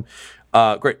listening at home.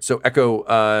 Great. So Echo,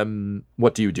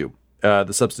 what do you do?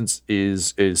 The substance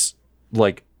is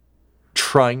like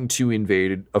trying to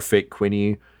invade a fake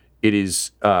Quinny. It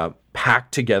is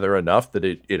packed together enough that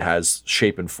it has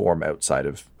shape and form outside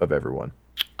of everyone.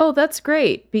 Oh, that's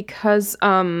great because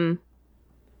that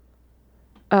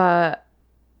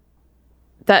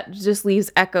that just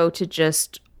leaves Echo to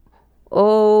just,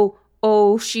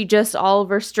 she just, all of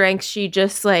her strength, she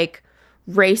just like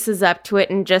races up to it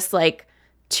and just like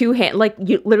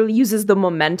literally uses the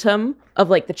momentum of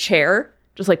like the chair,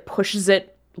 just like pushes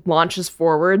it, launches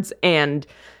forwards, and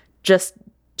just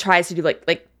tries to do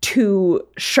like 2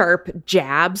 sharp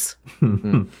jabs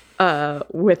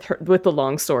with the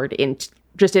longsword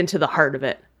into the heart of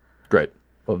it. Great.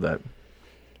 Love that.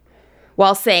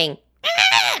 While saying,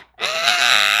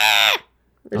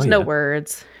 there's no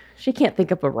words. She can't think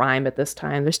up a rhyme at this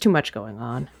time. There's too much going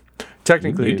on.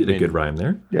 Technically, you did a good rhyme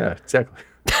there. Yeah, exactly.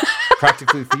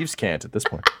 Practically thieves can't at this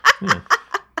point. Yeah.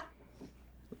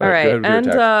 All right, and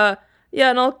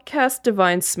and I'll cast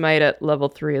Divine Smite at level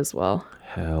 3 as well.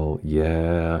 Hell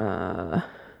yeah.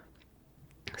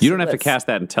 You don't have to cast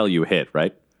that until you hit,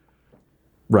 right?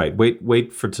 Right. Wait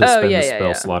to spend the spell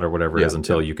yeah. slot or whatever it is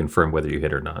until you confirm whether you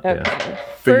hit or not. Okay. Yeah.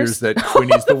 Figures that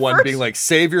Quinny's the one being like,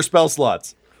 save your spell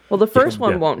slots. Well, the first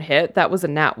one won't hit. That was a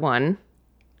nat 1.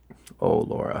 Oh,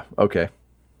 Laura. Okay.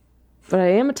 But I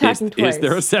am attacking twice. Is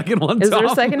there a second one, Is there a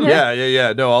Tom? second hit?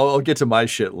 Yeah. No, I'll get to my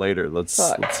shit later. Let's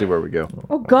see where we go.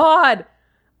 Oh, God.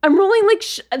 I'm rolling like...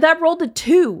 that rolled a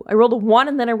 2. I rolled a 1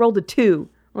 and then I rolled a 2.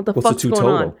 What the What's fuck's the 2 going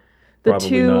total? on? The Probably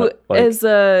 2 not, like, is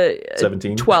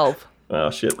 17? 12.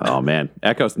 Oh, shit. Oh, man.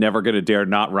 Echo's never going to dare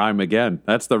not rhyme again.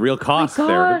 That's the real cost there.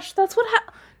 Gosh, that's what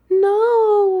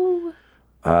No.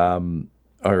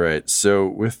 All right. So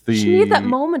with the... She needed that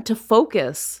moment to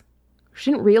focus.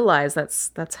 She didn't realize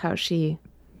that's how she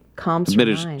calms her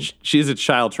mind. She's a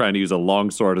child trying to use a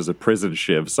longsword as a prison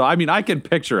shiv. So, I mean, I can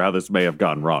picture how this may have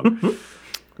gone wrong.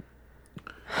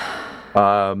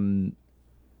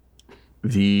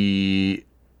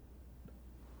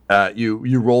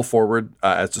 You roll forward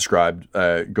as described,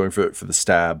 going for the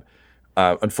stab.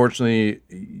 Unfortunately,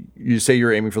 you say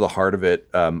you're aiming for the heart of it.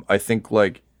 I think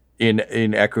like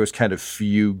in Echo's kind of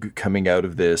fugue coming out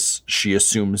of this, she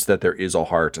assumes that there is a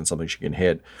heart and something she can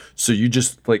hit. So you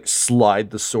just like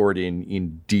slide the sword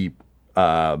in deep.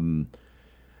 Unfortunately,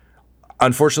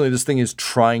 this thing is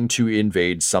trying to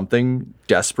invade something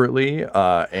desperately,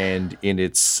 and in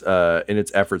its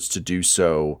efforts to do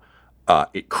so,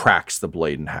 it cracks the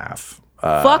blade in half.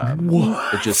 Fuck.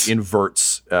 It just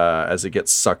inverts as it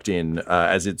gets sucked in,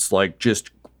 as it's like just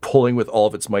pulling with all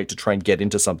of its might to try and get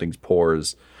into something's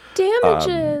pores.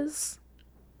 Damages.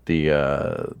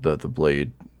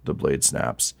 The blade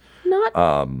snaps. Not.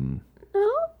 No.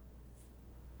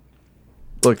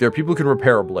 Look, there are people who can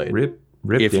repair a blade. Rip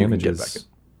if damages.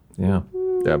 You can get back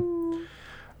Yeah. in.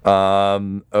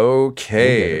 Yeah.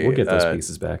 Okay. We'll get those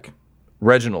pieces back.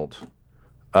 Reginald,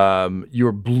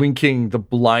 you're blinking the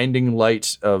blinding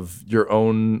light of your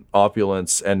own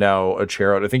opulence and now a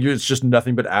chair out. I think it's just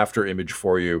nothing but after image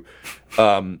for you.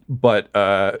 But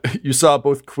you saw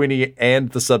both Quinny and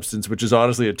the substance, which is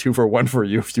honestly a 2-for-1 for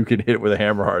you if you can hit it with a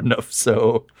hammer hard enough.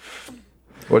 So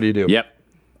what do you do? Yep.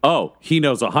 Oh, he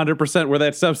knows 100% where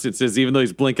that substance is, even though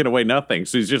he's blinking away nothing.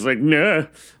 So he's just like, nah,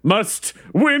 must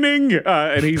winning.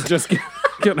 And he's just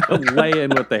going to lay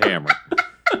in with the hammer.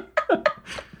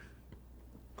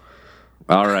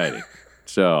 All righty.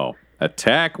 So,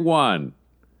 attack 1.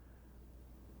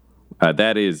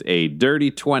 That is a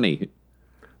dirty 20.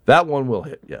 That one will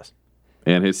hit, yes.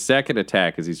 And his second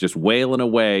attack, as he's just wailing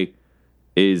away,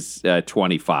 is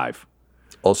 25.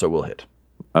 Also will hit.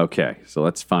 Okay, so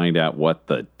let's find out what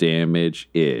the damage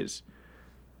is.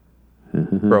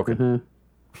 Broken.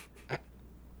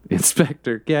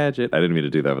 Inspector Gadget. I didn't mean to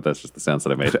do that, but that's just the sounds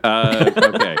that I made.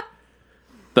 Okay.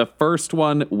 The first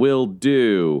one will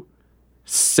do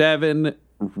 7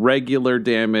 regular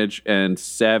damage and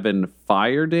 7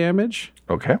 fire damage.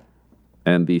 Okay.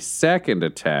 And the second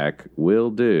attack will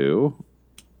do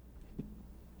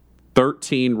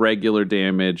 13 regular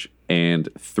damage and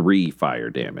 3 fire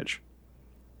damage.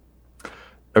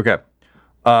 Okay.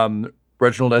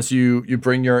 Reginald, as you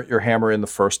bring your hammer in the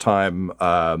first time,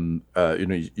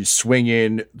 you swing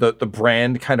in, the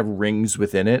brand kind of rings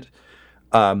within it,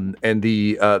 and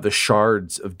the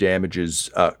shards of damages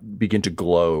begin to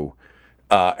glow.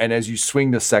 And as you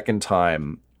swing the second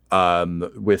time,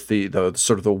 with the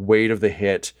sort of the weight of the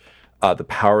hit, the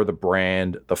power of the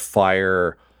brand, the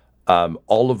fire,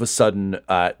 all of a sudden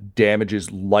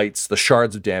damages lights, the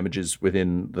shards of damages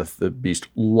within the beast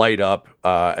light up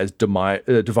as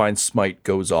divine smite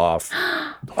goes off,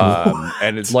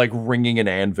 and it's like ringing an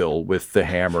anvil with the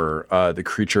hammer. The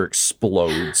creature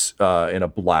explodes in a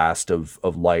blast of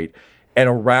light, and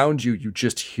around you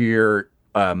just hear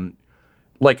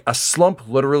like a slump,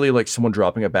 literally like someone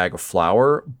dropping a bag of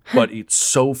flour, but it's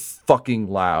so fucking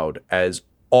loud as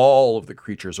all of the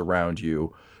creatures around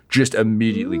you just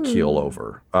immediately keel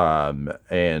over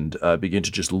and begin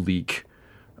to just leak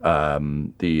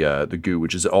the goo,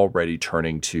 which is already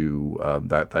turning to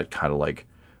that kind of like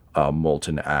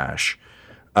molten ash.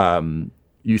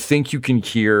 You think you can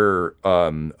hear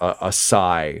a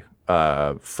sigh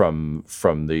from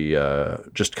the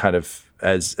just kind of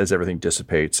as everything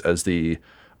dissipates, as the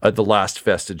last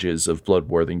vestiges of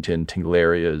Bloodworthington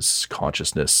Tingleria's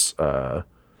consciousness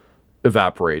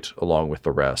evaporate along with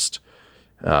the rest.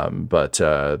 But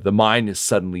the mine is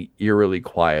suddenly eerily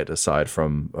quiet, aside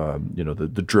from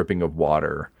the dripping of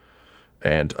water,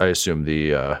 and I assume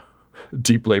the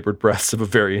deep labored breaths of a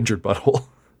very injured Butthole.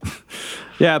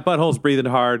 Yeah, Butthole's breathing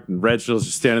hard, and Reginald's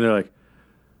just standing there like,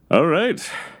 all right,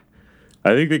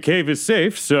 I think the cave is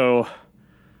safe, so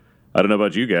I don't know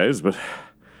about you guys, but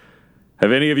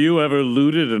have any of you ever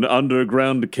looted an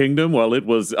underground kingdom while it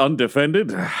was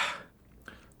undefended?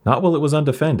 Not while it was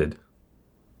undefended.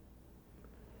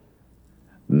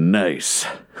 Nice.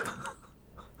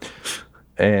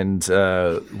 And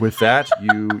with that,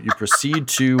 you proceed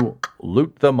to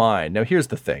loot the mine. Now, here's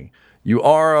the thing. You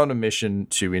are on a mission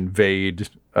to invade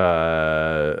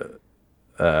Akka.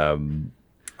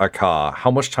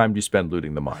 How much time do you spend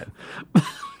looting the mine?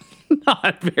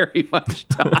 Not very much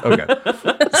time. Okay.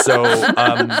 So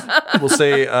we'll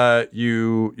say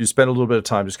you spend a little bit of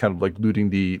time just kind of like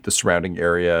looting the surrounding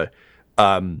area.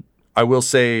 I will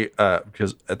say,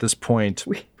 because at this point...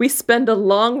 We spend a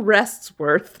long rest's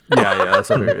worth. Yeah,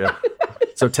 that's what yeah.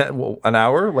 So an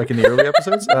hour, like in the early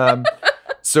episodes?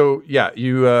 So yeah,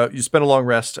 you spend a long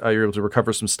rest. You're able to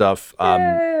recover some stuff.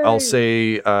 I'll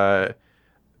say, as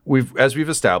we've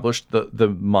established,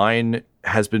 the mine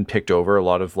has been picked over. A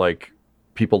lot of like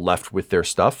people left with their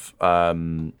stuff.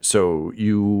 So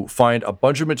you find a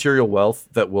bunch of material wealth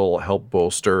that will help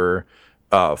bolster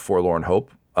Forlorn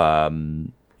Hope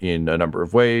in a number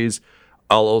of ways.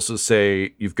 I'll also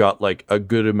say you've got like a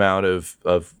good amount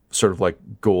of sort of like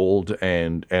gold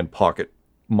and pocket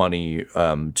money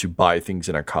to buy things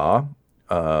in Akka,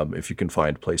 if you can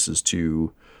find places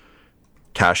to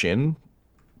cash in.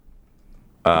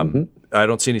 I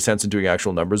don't see any sense in doing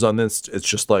actual numbers on this. It's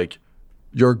just like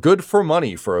you're good for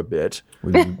money for a bit.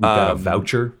 We've got a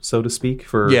voucher, so to speak,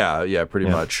 for... Yeah, pretty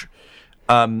much.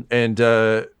 And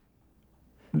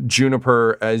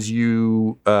Juniper, as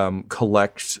you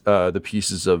collect the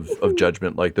pieces of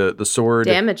judgment, like the sword...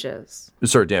 Damages.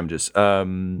 Sorry, damages.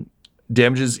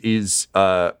 Damages is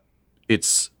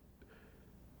it's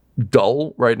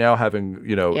dull right now, having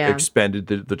expended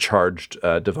the charged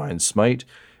divine smite.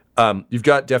 You've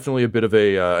got definitely a bit of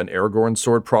an Aragorn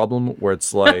sword problem, where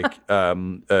it's like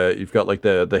you've got like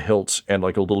the hilt and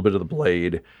like a little bit of the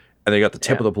blade, and then you got the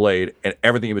tip of the blade, and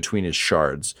everything in between is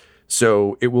shards.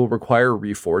 So it will require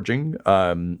reforging,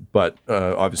 but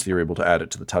obviously you're able to add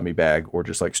it to the tummy bag or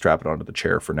just like strap it onto the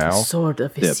chair for now. Sword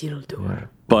of Isildur. Yeah.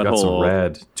 We've got some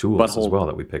rad tools as well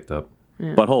that we picked up.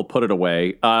 Yeah. Butthole put it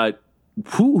away.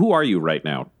 Who are you right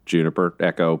now? Juniper,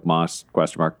 Echo, Moss, ?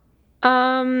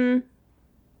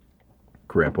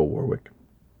 Grandpa Warwick.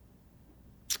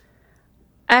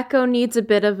 Echo needs a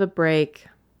bit of a break,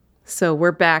 so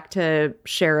we're back to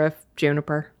Sheriff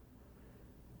Juniper.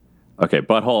 Okay,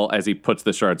 Butthole, as he puts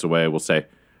the shards away, will say,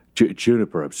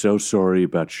 Juniper, I'm so sorry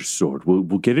about your sword.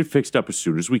 We'll get it fixed up as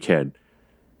soon as we can.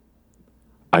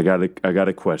 I got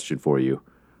a question for you.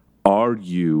 Are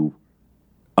you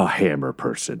a hammer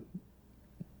person?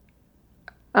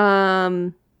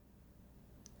 I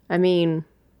mean,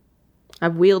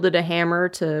 I've wielded a hammer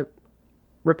to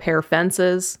repair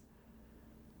fences.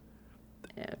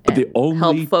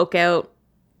 Help folk out.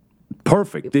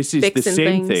 Perfect. This is the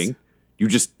same things. thing. You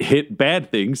just hit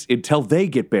bad things until they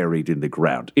get buried in the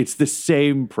ground. It's the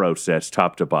same process,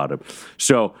 top to bottom.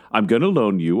 So I'm going to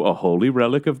loan you a holy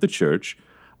relic of the church.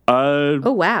 Oh,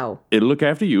 wow. It'll look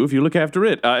after you if you look after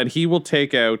it. And he will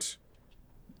take out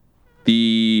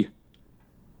the...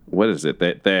 What is it?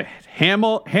 The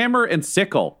hammer and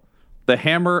sickle. The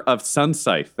hammer of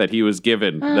Sunsight that he was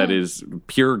given, that is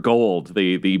pure gold,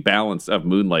 the balance of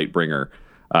Moonlight Bringer,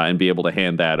 and be able to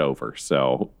hand that over.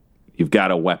 So... You've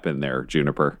got a weapon there,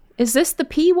 Juniper. Is this the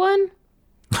P one?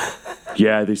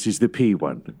 Yeah, this is the P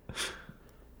one.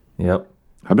 Yep.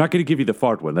 I'm not going to give you the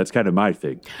fart one. That's kind of my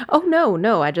thing. Oh,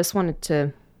 no. I just wanted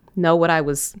to know what I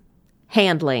was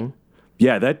handling.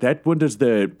 Yeah, that one does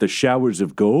the showers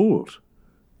of gold.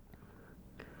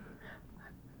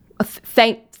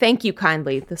 Thank you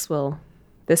kindly. This will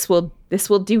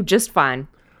do just fine.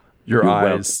 Your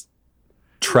eyes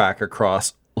track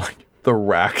across like the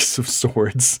racks of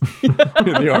swords in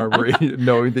the armory,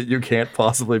 knowing that you can't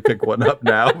possibly pick one up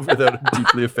now without a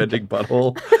deeply offending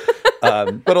butthole.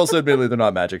 But also, admittedly, they're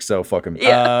not magic, so fuck them.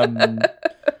 Yeah.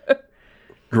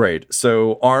 Great.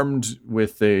 So, armed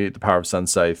with the power of Sun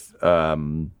Scythe,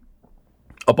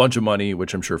 a bunch of money,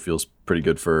 which I'm sure feels pretty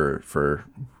good for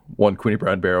one Queenie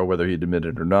Brown Barrow, whether he'd admit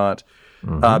it or not,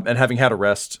 and having had a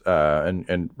rest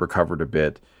and recovered a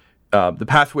bit, the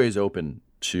pathway is open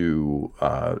to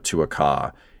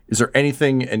Aka. Is there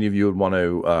anything any of you would want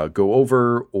to go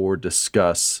over or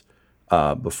discuss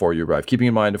before you arrive? Keeping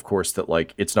in mind, of course, that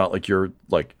like it's not like you're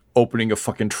like opening a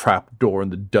fucking trap door in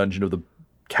the dungeon of the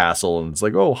castle and it's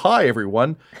like, oh, hi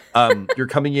everyone. You're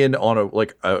coming in on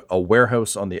a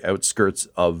warehouse on the outskirts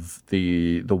of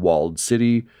the walled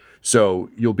city. So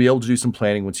you'll be able to do some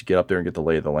planning once you get up there and get the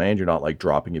lay of the land. You're not like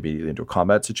dropping immediately into a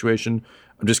combat situation.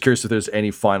 I'm just curious if there's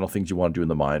any final things you want to do in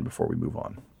the mine before we move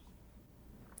on.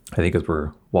 I think as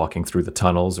we're walking through the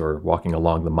tunnels or walking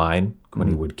along the mine,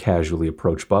 Quinny would casually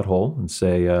approach Butthole and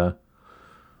say,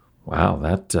 wow,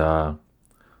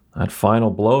 that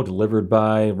final blow delivered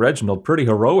by Reginald, pretty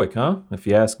heroic, huh? If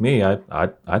you ask me,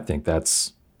 I think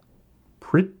that's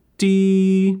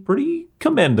pretty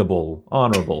commendable,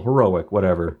 honorable, heroic,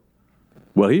 whatever.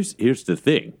 Well, here's the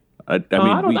thing. I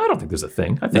don't think there's a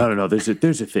thing. No.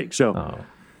 There's a thing. So,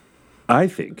 I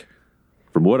think,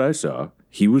 from what I saw,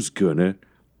 he was gonna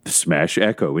smash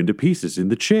Echo into pieces in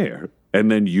the chair,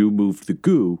 and then you moved the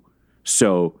goo,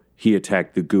 so he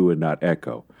attacked the goo and not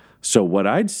Echo. So what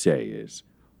I'd say is,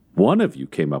 one of you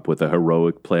came up with a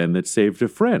heroic plan that saved a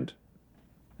friend.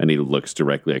 And he looks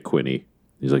directly at Quinny.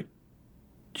 He's like,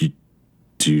 do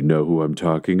you know who I'm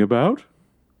talking about?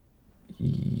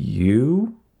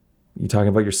 You talking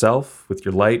about yourself with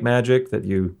your light magic that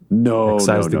you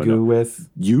excised the goo with?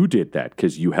 You did that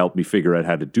because you helped me figure out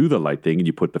how to do the light thing and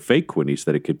you put the fake Quinny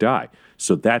so that it could die.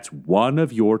 So that's one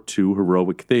of your two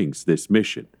heroic things this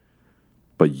mission.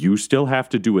 But you still have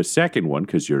to do a second one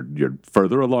because you're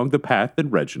further along the path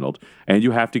than Reginald, and you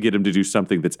have to get him to do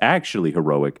something that's actually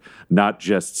heroic, not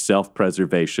just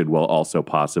self-preservation while also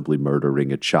possibly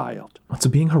murdering a child. So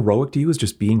being heroic to you is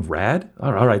just being rad?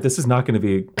 All right, this is not going to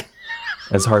be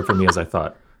as hard for me as I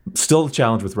thought. Still a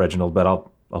challenge with Reginald, but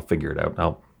I'll figure it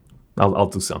out. I'll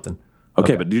do something.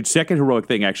 Okay, but your second heroic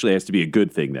thing actually has to be a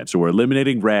good thing then. So we're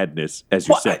eliminating radness as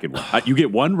your second one. You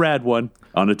get one rad one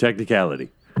on a technicality.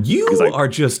 You are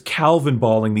just Calvin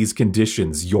balling these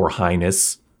conditions, Your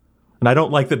Highness. And I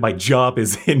don't like that my job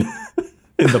is in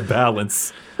the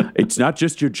balance. It's not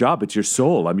just your job, it's your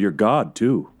soul. I'm your god,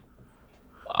 too.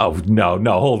 Oh, no,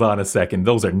 hold on a second.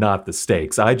 Those are not the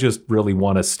stakes. I just really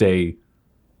want to stay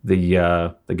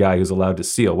the guy who's allowed to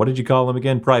seal. What did you call him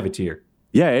again? Privateer.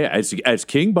 Yeah. As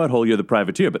King Butthole, you're the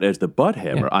privateer, but as the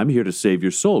Butthammer, I'm here to save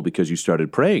your soul because you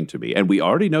started praying to me. And we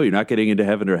already know you're not getting into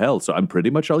heaven or hell, so I'm pretty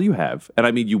much all you have. And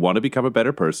I mean, you want to become a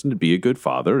better person and be a good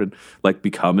father and, like,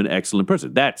 become an excellent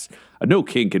person. No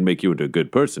king can make you into a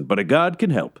good person, but a god can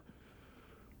help.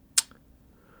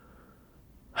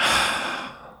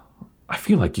 I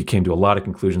feel like you came to a lot of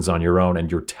conclusions on your own, and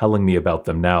you're telling me about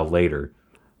them now later.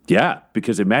 Yeah,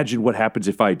 because imagine what happens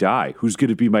if I die. Who's going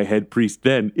to be my head priest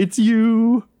then? It's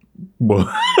you.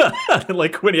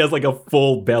 Like Quinny has like a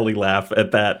full belly laugh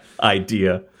at that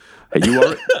idea.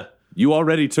 Hey, you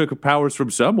already took powers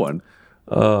from someone.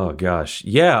 Oh, gosh.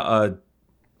 Yeah,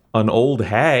 an old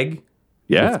hag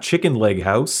with chicken leg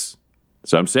house.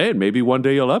 So I'm saying maybe one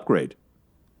day you'll upgrade.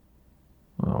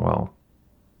 Oh, well.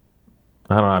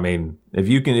 I don't know. I mean, if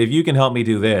you can help me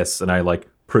do this, and I like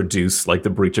produce like the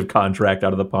breach of contract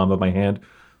out of the palm of my hand,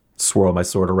 swirl my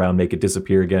sword around, make it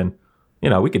disappear again.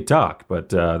 We could talk, but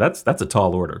that's a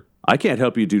tall order. I can't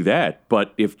help you do that,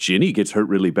 but if Ginny gets hurt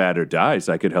really bad or dies,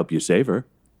 I could help you save her.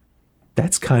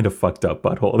 That's kind of fucked up,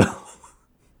 Butthole.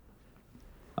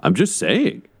 I'm just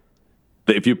saying.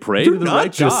 If you pray to the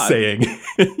right God... You're not just saying.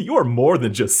 You are more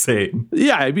than just saying.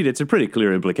 Yeah, I mean, it's a pretty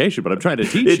clear implication, but I'm trying to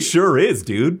teach you. It sure is,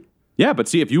 dude. Yeah, but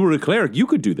see, if you were a cleric, you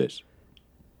could do this.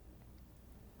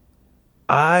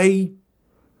 I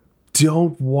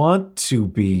don't want to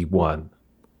be one.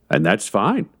 And that's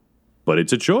fine. But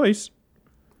it's a choice.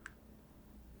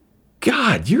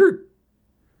 God, you're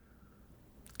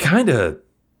kind of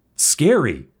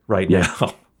scary right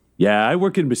now. Yeah, I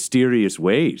work in mysterious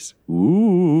ways.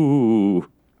 Ooh.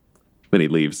 Then he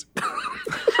leaves.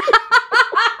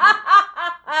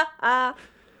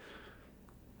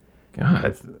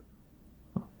 God,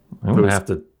 I'm going to have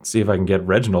to see if I can get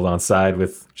Reginald on side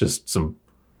with just some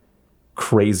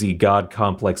crazy god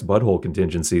complex butthole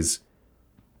contingencies.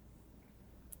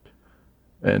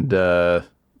 And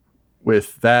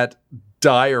with that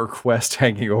dire quest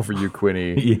hanging over you,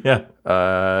 Quinny,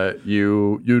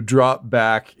 you drop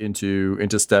back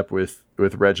into step with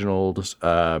Reginald.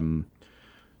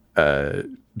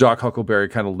 Doc Huckleberry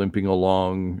kind of limping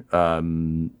along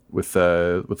with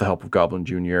the help of Goblin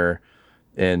Jr.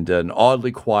 and an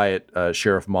oddly quiet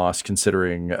Sheriff Moss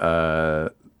considering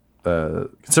the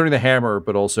hammer,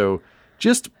 but also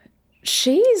just...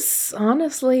 She's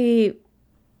honestly,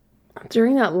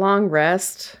 during that long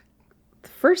rest, the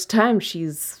first time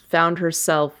she's found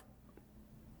herself,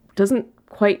 doesn't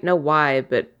quite know why,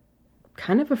 but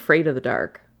kind of afraid of the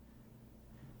dark.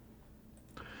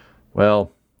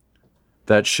 Well,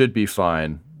 that should be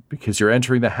fine, because you're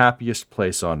entering the happiest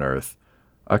place on Earth,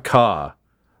 Aka,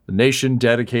 the nation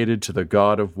dedicated to the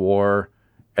god of war,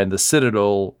 and the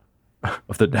citadel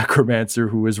of the necromancer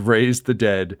who has raised the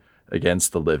dead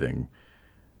against the living.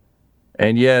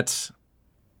 And yet,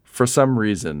 for some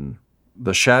reason,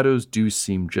 the shadows do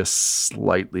seem just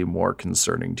slightly more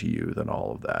concerning to you than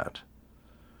all of that.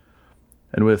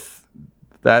 And with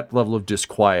that level of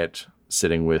disquiet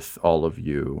sitting with all of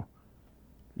you,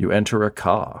 you enter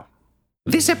Aka.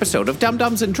 This episode of Dum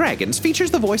Dums and Dragons features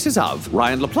the voices of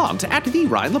Ryan LaPlante at the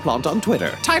Ryan LaPlante on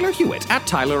Twitter, Tyler Hewitt at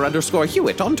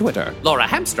Tyler_Hewitt on Twitter, Laura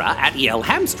Hamstra at EL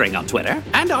Hamstring on Twitter,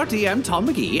 and our DM Tom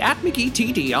McGee at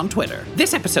McGeeTD on Twitter.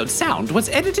 This episode's sound was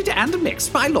edited and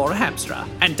mixed by Laura Hamstra,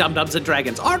 and Dum Dums and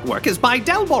Dragons artwork is by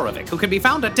Del Borovic, who can be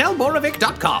found at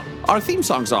delborovic.com. Our theme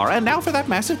songs are And Now for That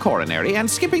Massive Coronary and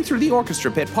Skipping Through the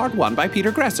Orchestra Pit Part 1 by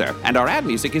Peter Gresser, and our ad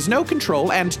music is No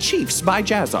Control and Chiefs by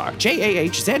Jazzar,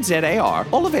 JAHZZAR,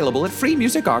 all available at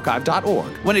freemusicarchive.org.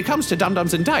 When it comes to Dum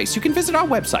Dums and Dice, you can visit our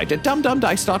website at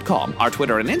dumdumdice.com. Our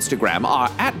Twitter and Instagram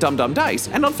are at dumdumdice,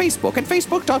 and on Facebook at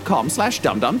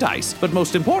facebook.com/dumdumdice. But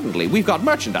most importantly, we've got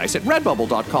merchandise at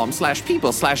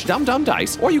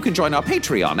redbubble.com/people/dumdumdice, or you can join our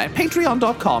Patreon at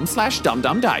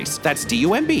patreon.com/dumdumdice. That's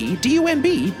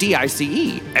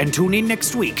DUMBDICE. And tune in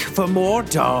next week for more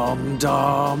Dum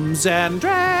Dums and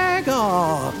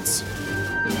Dragons.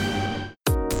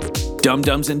 Dum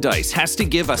Dums and Dice has to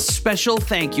give a special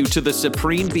thank you to the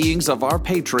supreme beings of our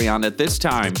Patreon at this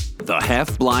time. The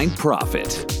Half-Blind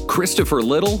Prophet, Christopher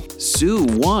Little, Sue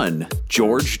One,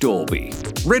 George Dolby,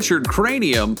 Richard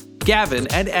Cranium, Gavin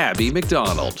and Abby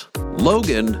McDonald,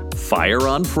 Logan, Fire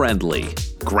Unfriendly,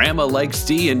 Grandma Likes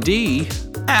D&D,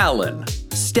 Alan,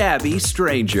 Stabby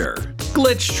Stranger,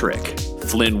 Glitch Trick,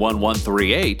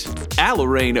 Flynn1138,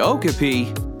 Alarain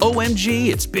Okapi, OMG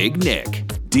It's Big Nick,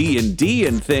 D&D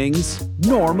and Things,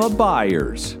 Norma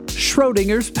Byers,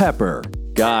 Schrodinger's Pepper,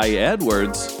 Guy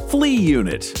Edwards, Flea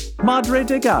Unit, Madre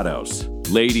de Gatos,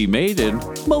 Lady Maiden,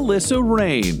 Melissa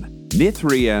Rain,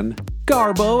 Nithrian,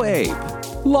 Garbo Ape,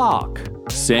 Locke,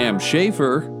 Sam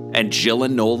Schaefer, and Jill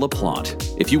and Noel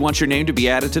LaPlante. If you want your name to be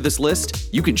added to this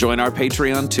list, you can join our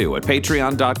Patreon too at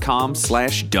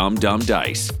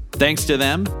patreon.com/dumdumdice. Thanks to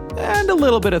them, and a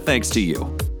little bit of thanks to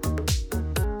you.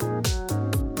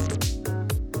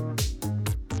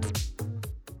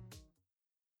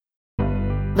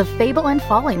 The Fable and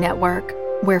Folly Network,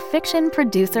 where fiction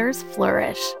producers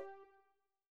flourish.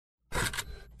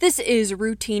 This is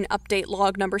routine update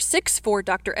log number 6 for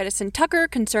Dr. Edison Tucker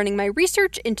concerning my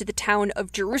research into the town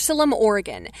of Jerusalem,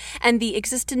 Oregon, and the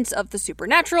existence of the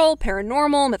supernatural,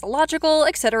 paranormal, mythological,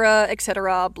 etc.,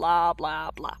 blah,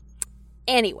 blah, blah.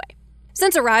 Anyway,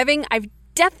 since arriving, I've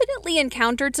definitely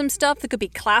encountered some stuff that could be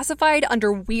classified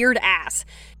under weird ass.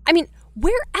 I mean,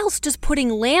 where else does putting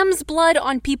lamb's blood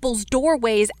on people's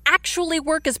doorways actually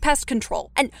work as pest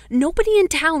control? And nobody in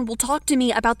town will talk to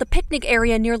me about the picnic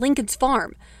area near Lincoln's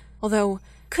farm. Although,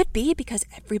 could be because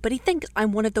everybody thinks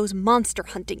I'm one of those monster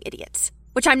hunting idiots.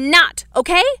 Which I'm not,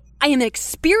 okay? I am an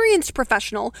experienced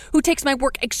professional who takes my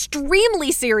work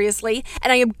extremely seriously,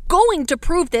 and I am going to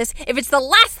prove this if it's the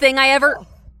last thing I ever... Oh,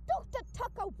 Dr.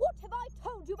 Tucker, what have I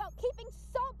told you about keeping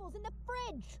samples in the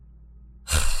fridge?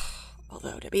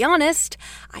 Although, to be honest,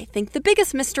 I think the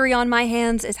biggest mystery on my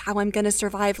hands is how I'm going to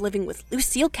survive living with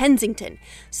Lucille Kensington,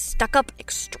 stuck-up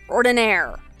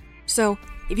extraordinaire. So,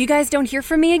 if you guys don't hear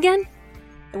from me again,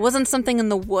 it wasn't something in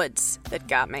the woods that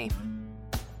got me.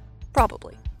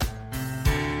 Probably.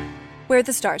 Where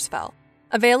the Stars Fell.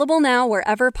 Available now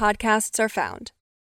wherever podcasts are found.